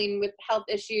struggling with health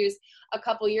issues a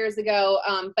couple years ago.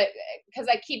 But because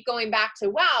I keep going back to,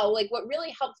 wow, like what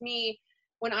really helped me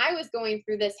when I was going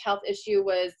through this health issue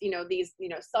was, these,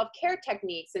 self-care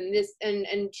techniques and this,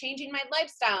 and changing my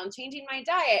lifestyle and changing my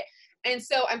diet. And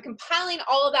so I'm compiling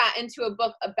all of that into a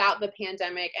book about the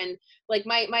pandemic. And like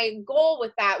my goal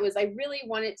with that was I really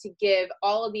wanted to give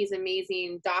all of these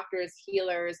amazing doctors,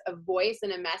 healers, a voice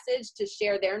and a message to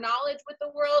share their knowledge with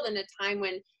the world in a time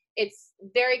when it's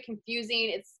very confusing,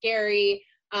 it's scary.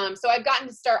 So I've gotten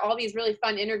to start all these really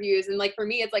fun interviews. And like, for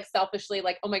me, it's like selfishly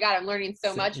like, oh my God, I'm learning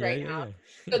so much now.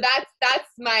 So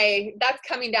that's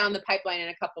coming down the pipeline in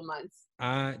a couple months.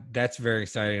 That's very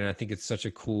exciting. And I think it's such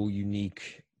a cool,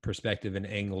 unique perspective and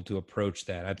angle to approach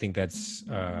that. I think that's,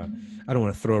 I don't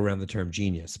want to throw around the term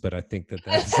genius, but I think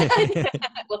that's,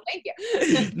 well, thank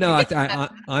you. No, I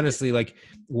honestly, like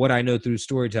what I know through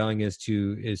storytelling is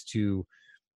to,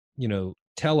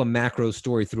 tell a macro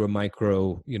story through a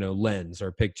micro, lens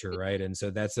or picture. Right. And so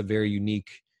that's a very unique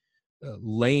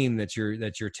lane that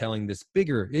you're telling this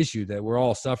bigger issue that we're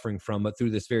all suffering from, but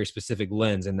through this very specific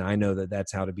lens. And I know that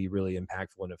that's how to be really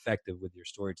impactful and effective with your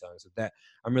storytelling. So that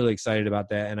I'm really excited about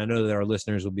that. And I know that our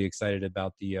listeners will be excited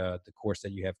about the course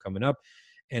that you have coming up,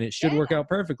 and it should work out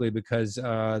perfectly because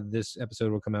this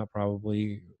episode will come out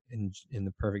probably in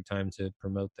the perfect time to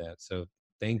promote that. So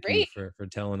thank you for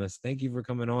telling us. Thank you for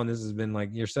coming on. This has been like,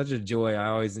 you're such a joy. I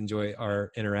always enjoy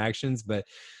our interactions, but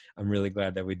I'm really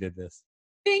glad that we did this.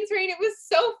 Thanks, Rain. It was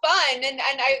so fun. And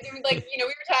I like, we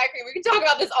were talking, we could talk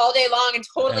about this all day long and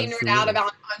totally nerd out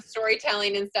on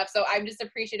storytelling and stuff. So I'm just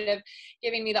appreciative of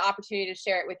giving me the opportunity to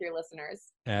share it with your listeners.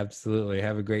 Absolutely.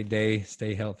 Have a great day.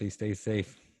 Stay healthy. Stay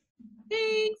safe.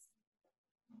 Thanks.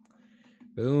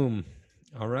 Boom.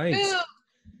 All right. Boom.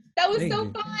 That was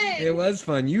so fun. It was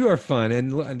fun. You are fun.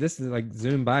 And this is like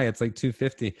zoom by. It's like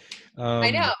 2:50.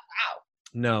 I know. Wow.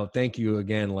 No, thank you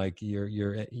again. Like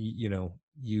you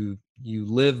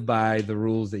live by the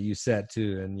rules that you set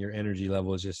too, and your energy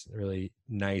level is just really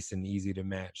nice and easy to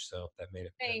match. So that made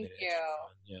it. Thank you.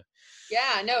 Yeah.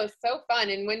 Yeah. No, it's so fun.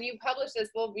 And when you publish this,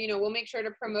 we'll make sure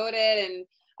to promote it, and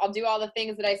I'll do all the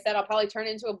things that I said. I'll probably turn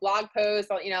it into a blog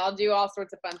post. I'll do all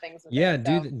sorts of fun things.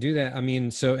 Do that. I mean,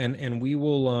 so, and we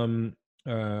will,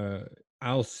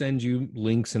 I'll send you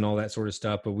links and all that sort of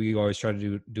stuff, but we always try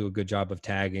to do a good job of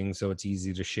tagging, so it's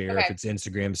easy to share. If it's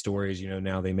Instagram stories,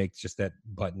 now they make just that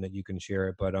button that you can share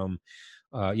it. But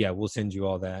we'll send you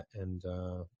all that, and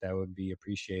that would be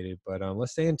appreciated. But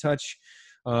let's stay in touch.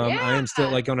 I am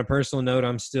still, like, on a personal note,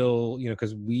 I'm still,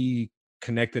 because we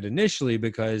connected initially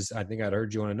because I think I'd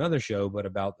heard you on another show, but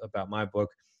about my book,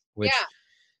 which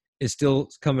is still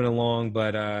coming along.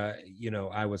 But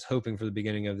I was hoping for the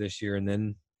beginning of this year, and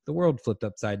then the world flipped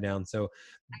upside down. So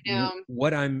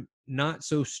what I'm not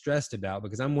so stressed about,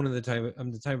 because I'm the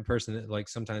type of person that like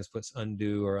sometimes puts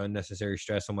undue or unnecessary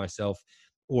stress on myself,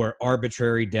 or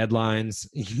arbitrary deadlines,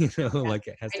 like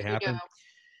it has to happen.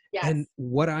 Yes. And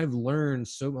what I've learned,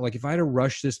 like if I had to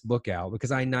rush this book out,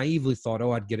 because I naively thought,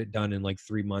 I'd get it done in like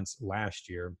 3 months last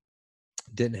year,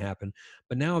 didn't happen.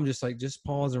 But now I'm just like, just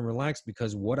pause and relax,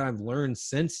 because what I've learned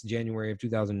since January of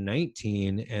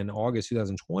 2019 and August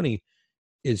 2020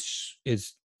 is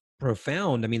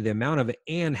profound. I mean, the amount of it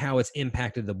and how it's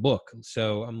impacted the book.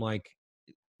 So I'm like,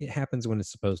 it happens when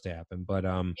it's supposed to happen. But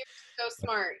you're so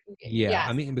smart. Yes.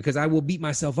 I mean, because I will beat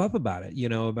myself up about it,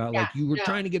 about like, you were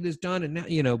trying to get this done, and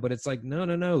now, but it's like,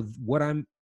 no. What I'm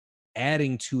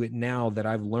adding to it now that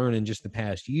I've learned in just the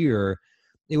past year,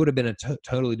 it would have been a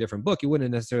totally different book. It wouldn't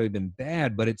have necessarily been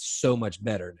bad, but it's so much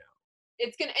better now.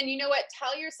 It's gonna, and you know what?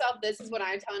 Tell yourself, this is what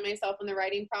I'm telling myself in the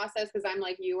writing process, because I'm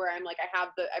like you, where I'm like, I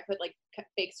put like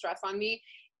fake stress on me.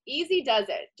 Easy does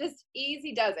it. Just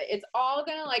easy does it. It's all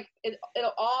gonna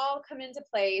it'll all come into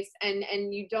place,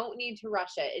 and you don't need to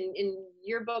rush it. And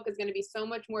your book is gonna be so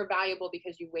much more valuable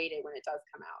because you waited when it does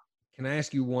come out. Can I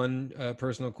ask you one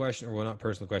personal question, or not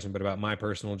personal question, but about my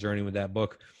personal journey with that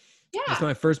book? Yeah. It's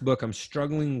my first book. I'm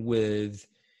struggling with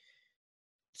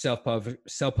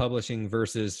self-publishing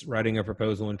versus writing a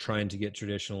proposal and trying to get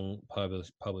traditional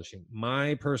publishing.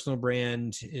 My personal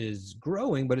brand is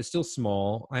growing, but it's still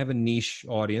small. I have a niche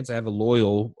audience. I have a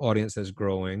loyal audience that's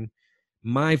growing.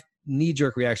 My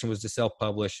knee-jerk reaction was to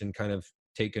self-publish and kind of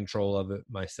take control of it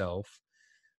myself.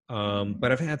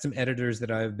 But I've had some editors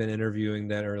that I've been interviewing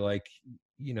that are like,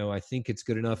 I think it's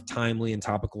good enough, timely and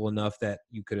topical enough that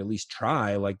you could at least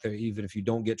try. Like, even if you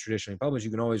don't get traditionally published,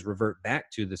 you can always revert back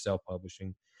to the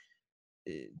self-publishing.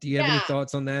 Do you have any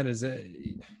thoughts on that?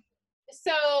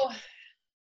 So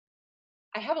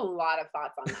I have a lot of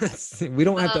thoughts on that. We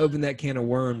don't have to open that can of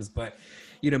worms, but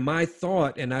my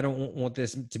thought, and I don't want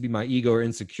this to be my ego or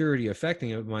insecurity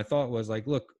affecting it, but my thought was like,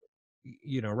 look,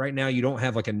 right now you don't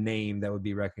have like a name that would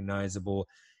be recognizable.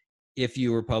 If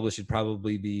you were published, it'd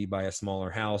probably be by a smaller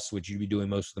house, which you'd be doing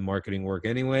most of the marketing work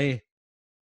anyway.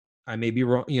 I may be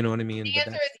wrong, you know what I mean? The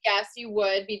answer is yes, you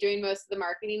would be doing most of the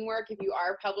marketing work if you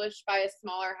are published by a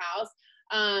smaller house.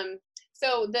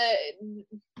 So the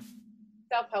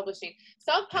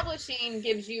self-publishing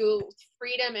gives you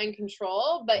freedom and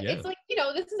control, but it's like,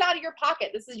 this is out of your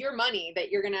pocket. This is your money that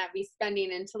you're going to be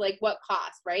spending into like what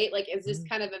cost, right? Like, is this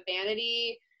kind of a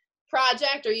vanity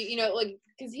project, or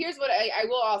because here's what I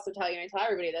will also tell you, and I tell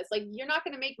everybody this, like, you're not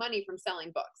going to make money from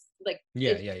selling books. Like,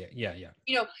 yeah. The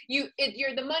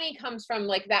money comes from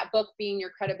like that book being your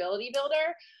credibility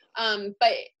builder.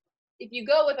 But if you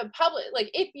go with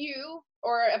if you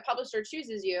or a publisher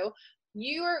chooses you,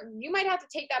 you might have to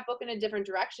take that book in a different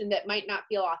direction that might not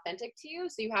feel authentic to you.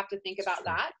 So you have to think about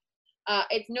that.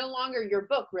 It's no longer your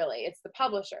book, really. It's the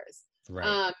publisher's.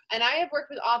 Right. And I have worked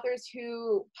with authors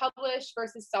who publish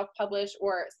versus self-publish,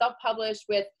 or self-publish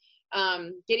with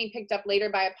getting picked up later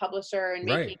by a publisher and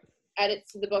making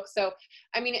edits to the book. So,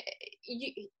 I mean,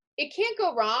 it can't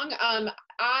go wrong.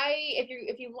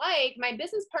 If you like, my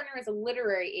business partner is a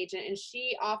literary agent, and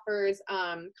she offers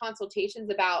consultations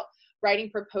about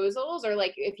writing proposals, or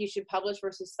like if you should publish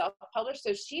versus self-publish.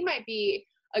 So she might be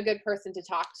a good person to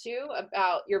talk to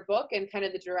about your book and kind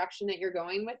of the direction that you're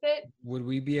going with it. Would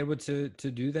we be able to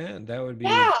do that? That would be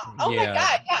my God.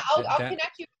 Yeah. I'll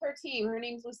connect you with her team. Her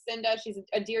name's Lucinda. She's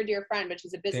a dear friend, but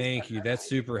she's a business Thank partner. you. That's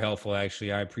super helpful.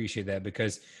 Actually, I appreciate that,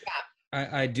 because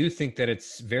I do think that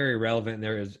it's very relevant.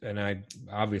 And I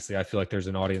feel like there's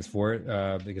an audience for it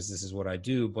because this is what I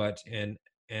do. But and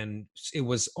it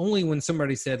was only when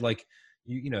somebody said like,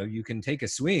 you can take a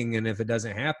swing, and if it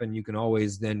doesn't happen, you can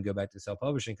always then go back to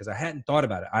self-publishing, because I hadn't thought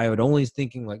about it. I would only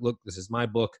thinking like, look, this is my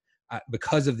book.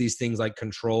 Because of these things like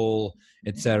control,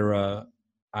 etc.,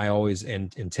 I always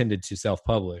intended to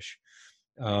self-publish.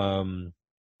 But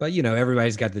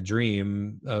everybody's got the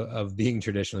dream of being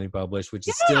traditionally published, which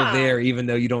is still there, even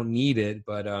though you don't need it.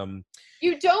 But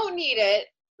you don't need it.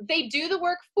 They do the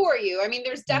work for you. I mean,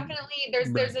 there's definitely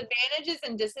there's advantages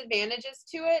and disadvantages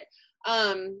to it.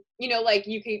 Like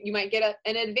you might get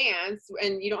an advance,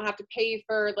 and you don't have to pay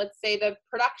for, let's say, the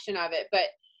production of it, but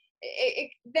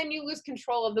then you lose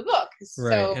control of the book.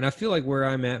 Right. So, and I feel like where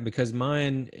I'm at, because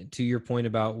mine, to your point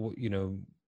about,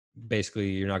 basically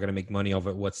you're not going to make money off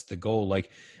it. What's the goal? Like,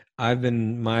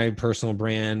 my personal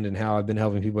brand and how I've been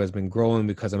helping people has been growing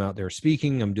because I'm out there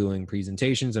speaking, I'm doing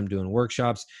presentations, I'm doing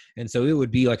workshops. And so it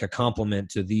would be like a complement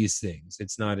to these things.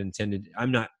 It's not intended.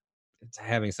 I'm not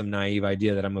having some naive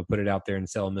idea that I'm going to put it out there and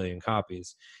sell 1 million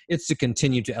copies. It's to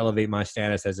continue to elevate my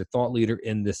status as a thought leader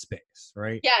in this space,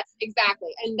 right? Yes,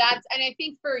 exactly. And I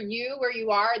think for you, where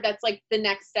you are, that's like the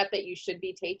next step that you should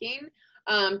be taking,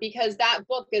 because that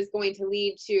book is going to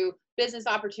lead to business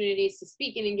opportunities, to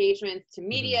speaking engagements, to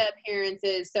media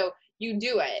appearances. So you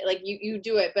do it, like you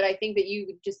do it. But I think that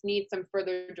you just need some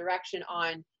further direction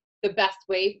on the best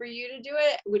way for you to do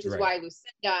it, which is why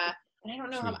Lucinda, and I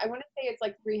don't know how, I want to say it's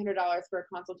like $300 for a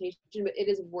consultation, but it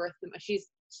is worth them. She's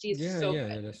so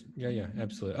good. Yeah,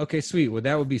 absolutely. Okay, sweet. Well,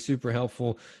 that would be super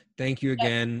helpful. Thank you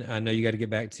again. I know you got to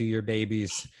get back to your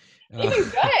babies. Even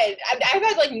good. I've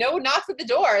had like no knocks at the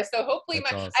door, so hopefully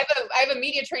awesome. I have a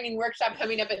media training workshop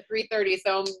coming up at 3:30.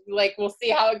 So we'll see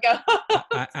how it goes.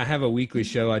 I have a weekly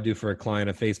show I do for a client,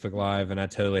 a Facebook Live, and I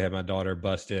totally had my daughter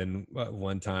bust in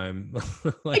one time.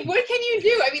 like what can you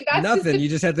do? I mean, that's nothing. You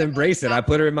just have to embrace it. I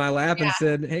put her in my lap and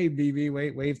said, "Hey,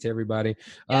 BB, wave to everybody."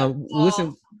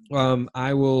 Listen,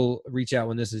 I will reach out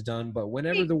when this is done. But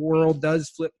whenever the world does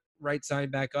flip right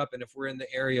side back up, and if we're in the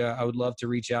area, I would love to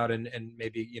reach out and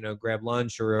maybe grab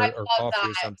lunch or coffee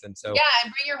or something. So yeah,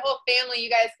 and bring your whole family.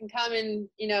 You guys can come and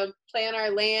play on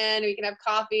our land. We can have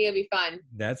coffee. It'll be fun.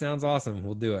 That sounds awesome.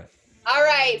 We'll do it. All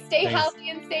right, stay healthy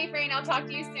and safe, Rain. I'll talk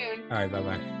to you soon. All right, bye.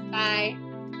 Bye.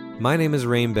 My name is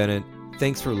Rain Bennett.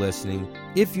 Thanks for listening.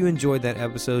 If you enjoyed that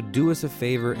episode, do us a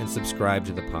favor and subscribe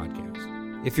to the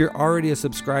podcast. If you're already a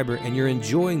subscriber and you're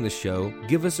enjoying the show,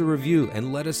 give us a review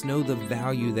and let us know the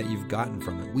value that you've gotten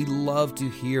from it. We love to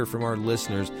hear from our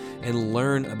listeners and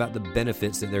learn about the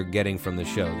benefits that they're getting from the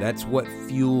show. That's what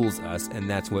fuels us, and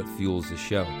that's what fuels the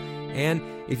show. And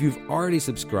if you've already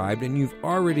subscribed and you've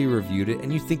already reviewed it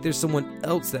and you think there's someone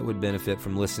else that would benefit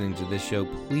from listening to this show,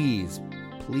 please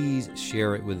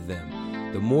share it with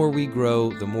them. The more we grow,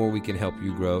 the more we can help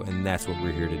you grow, and that's what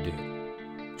we're here to do.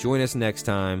 Join us next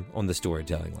time on the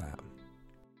Storytelling Lab.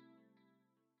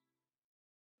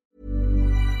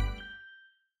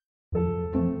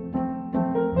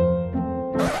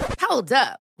 Hold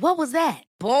up. What was that?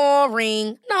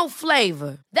 Boring. No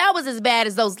flavor. That was as bad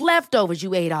as those leftovers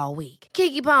you ate all week.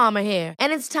 Keke Palmer here,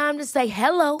 and it's time to say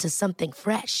hello to something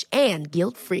fresh and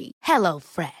guilt-free. Hello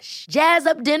Fresh. Jazz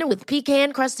up dinner with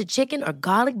pecan-crusted chicken or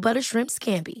garlic butter shrimp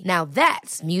scampi. Now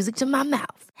that's music to my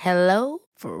mouth. Hello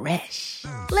Fresh.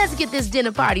 Let's get this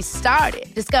dinner party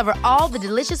started. Discover all the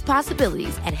delicious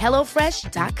possibilities at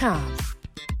HelloFresh.com.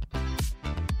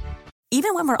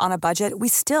 Even when we're on a budget, we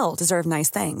still deserve nice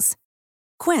things.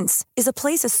 Quince is a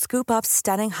place to scoop up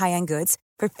stunning high-end goods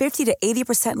for 50 to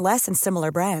 80% less than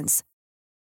similar brands.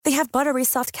 They have buttery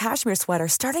soft cashmere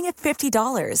sweaters starting at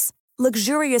 $50,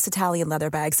 luxurious Italian leather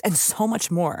bags, and so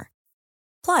much more.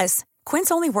 Plus,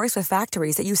 Quince only works with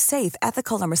factories that use safe,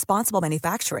 ethical, and responsible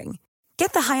manufacturing.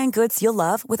 Get the high-end goods you'll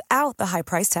love without the high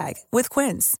price tag with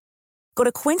Quince. Go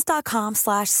to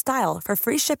quince.com/style for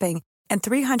free shipping and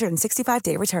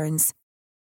 365-day returns.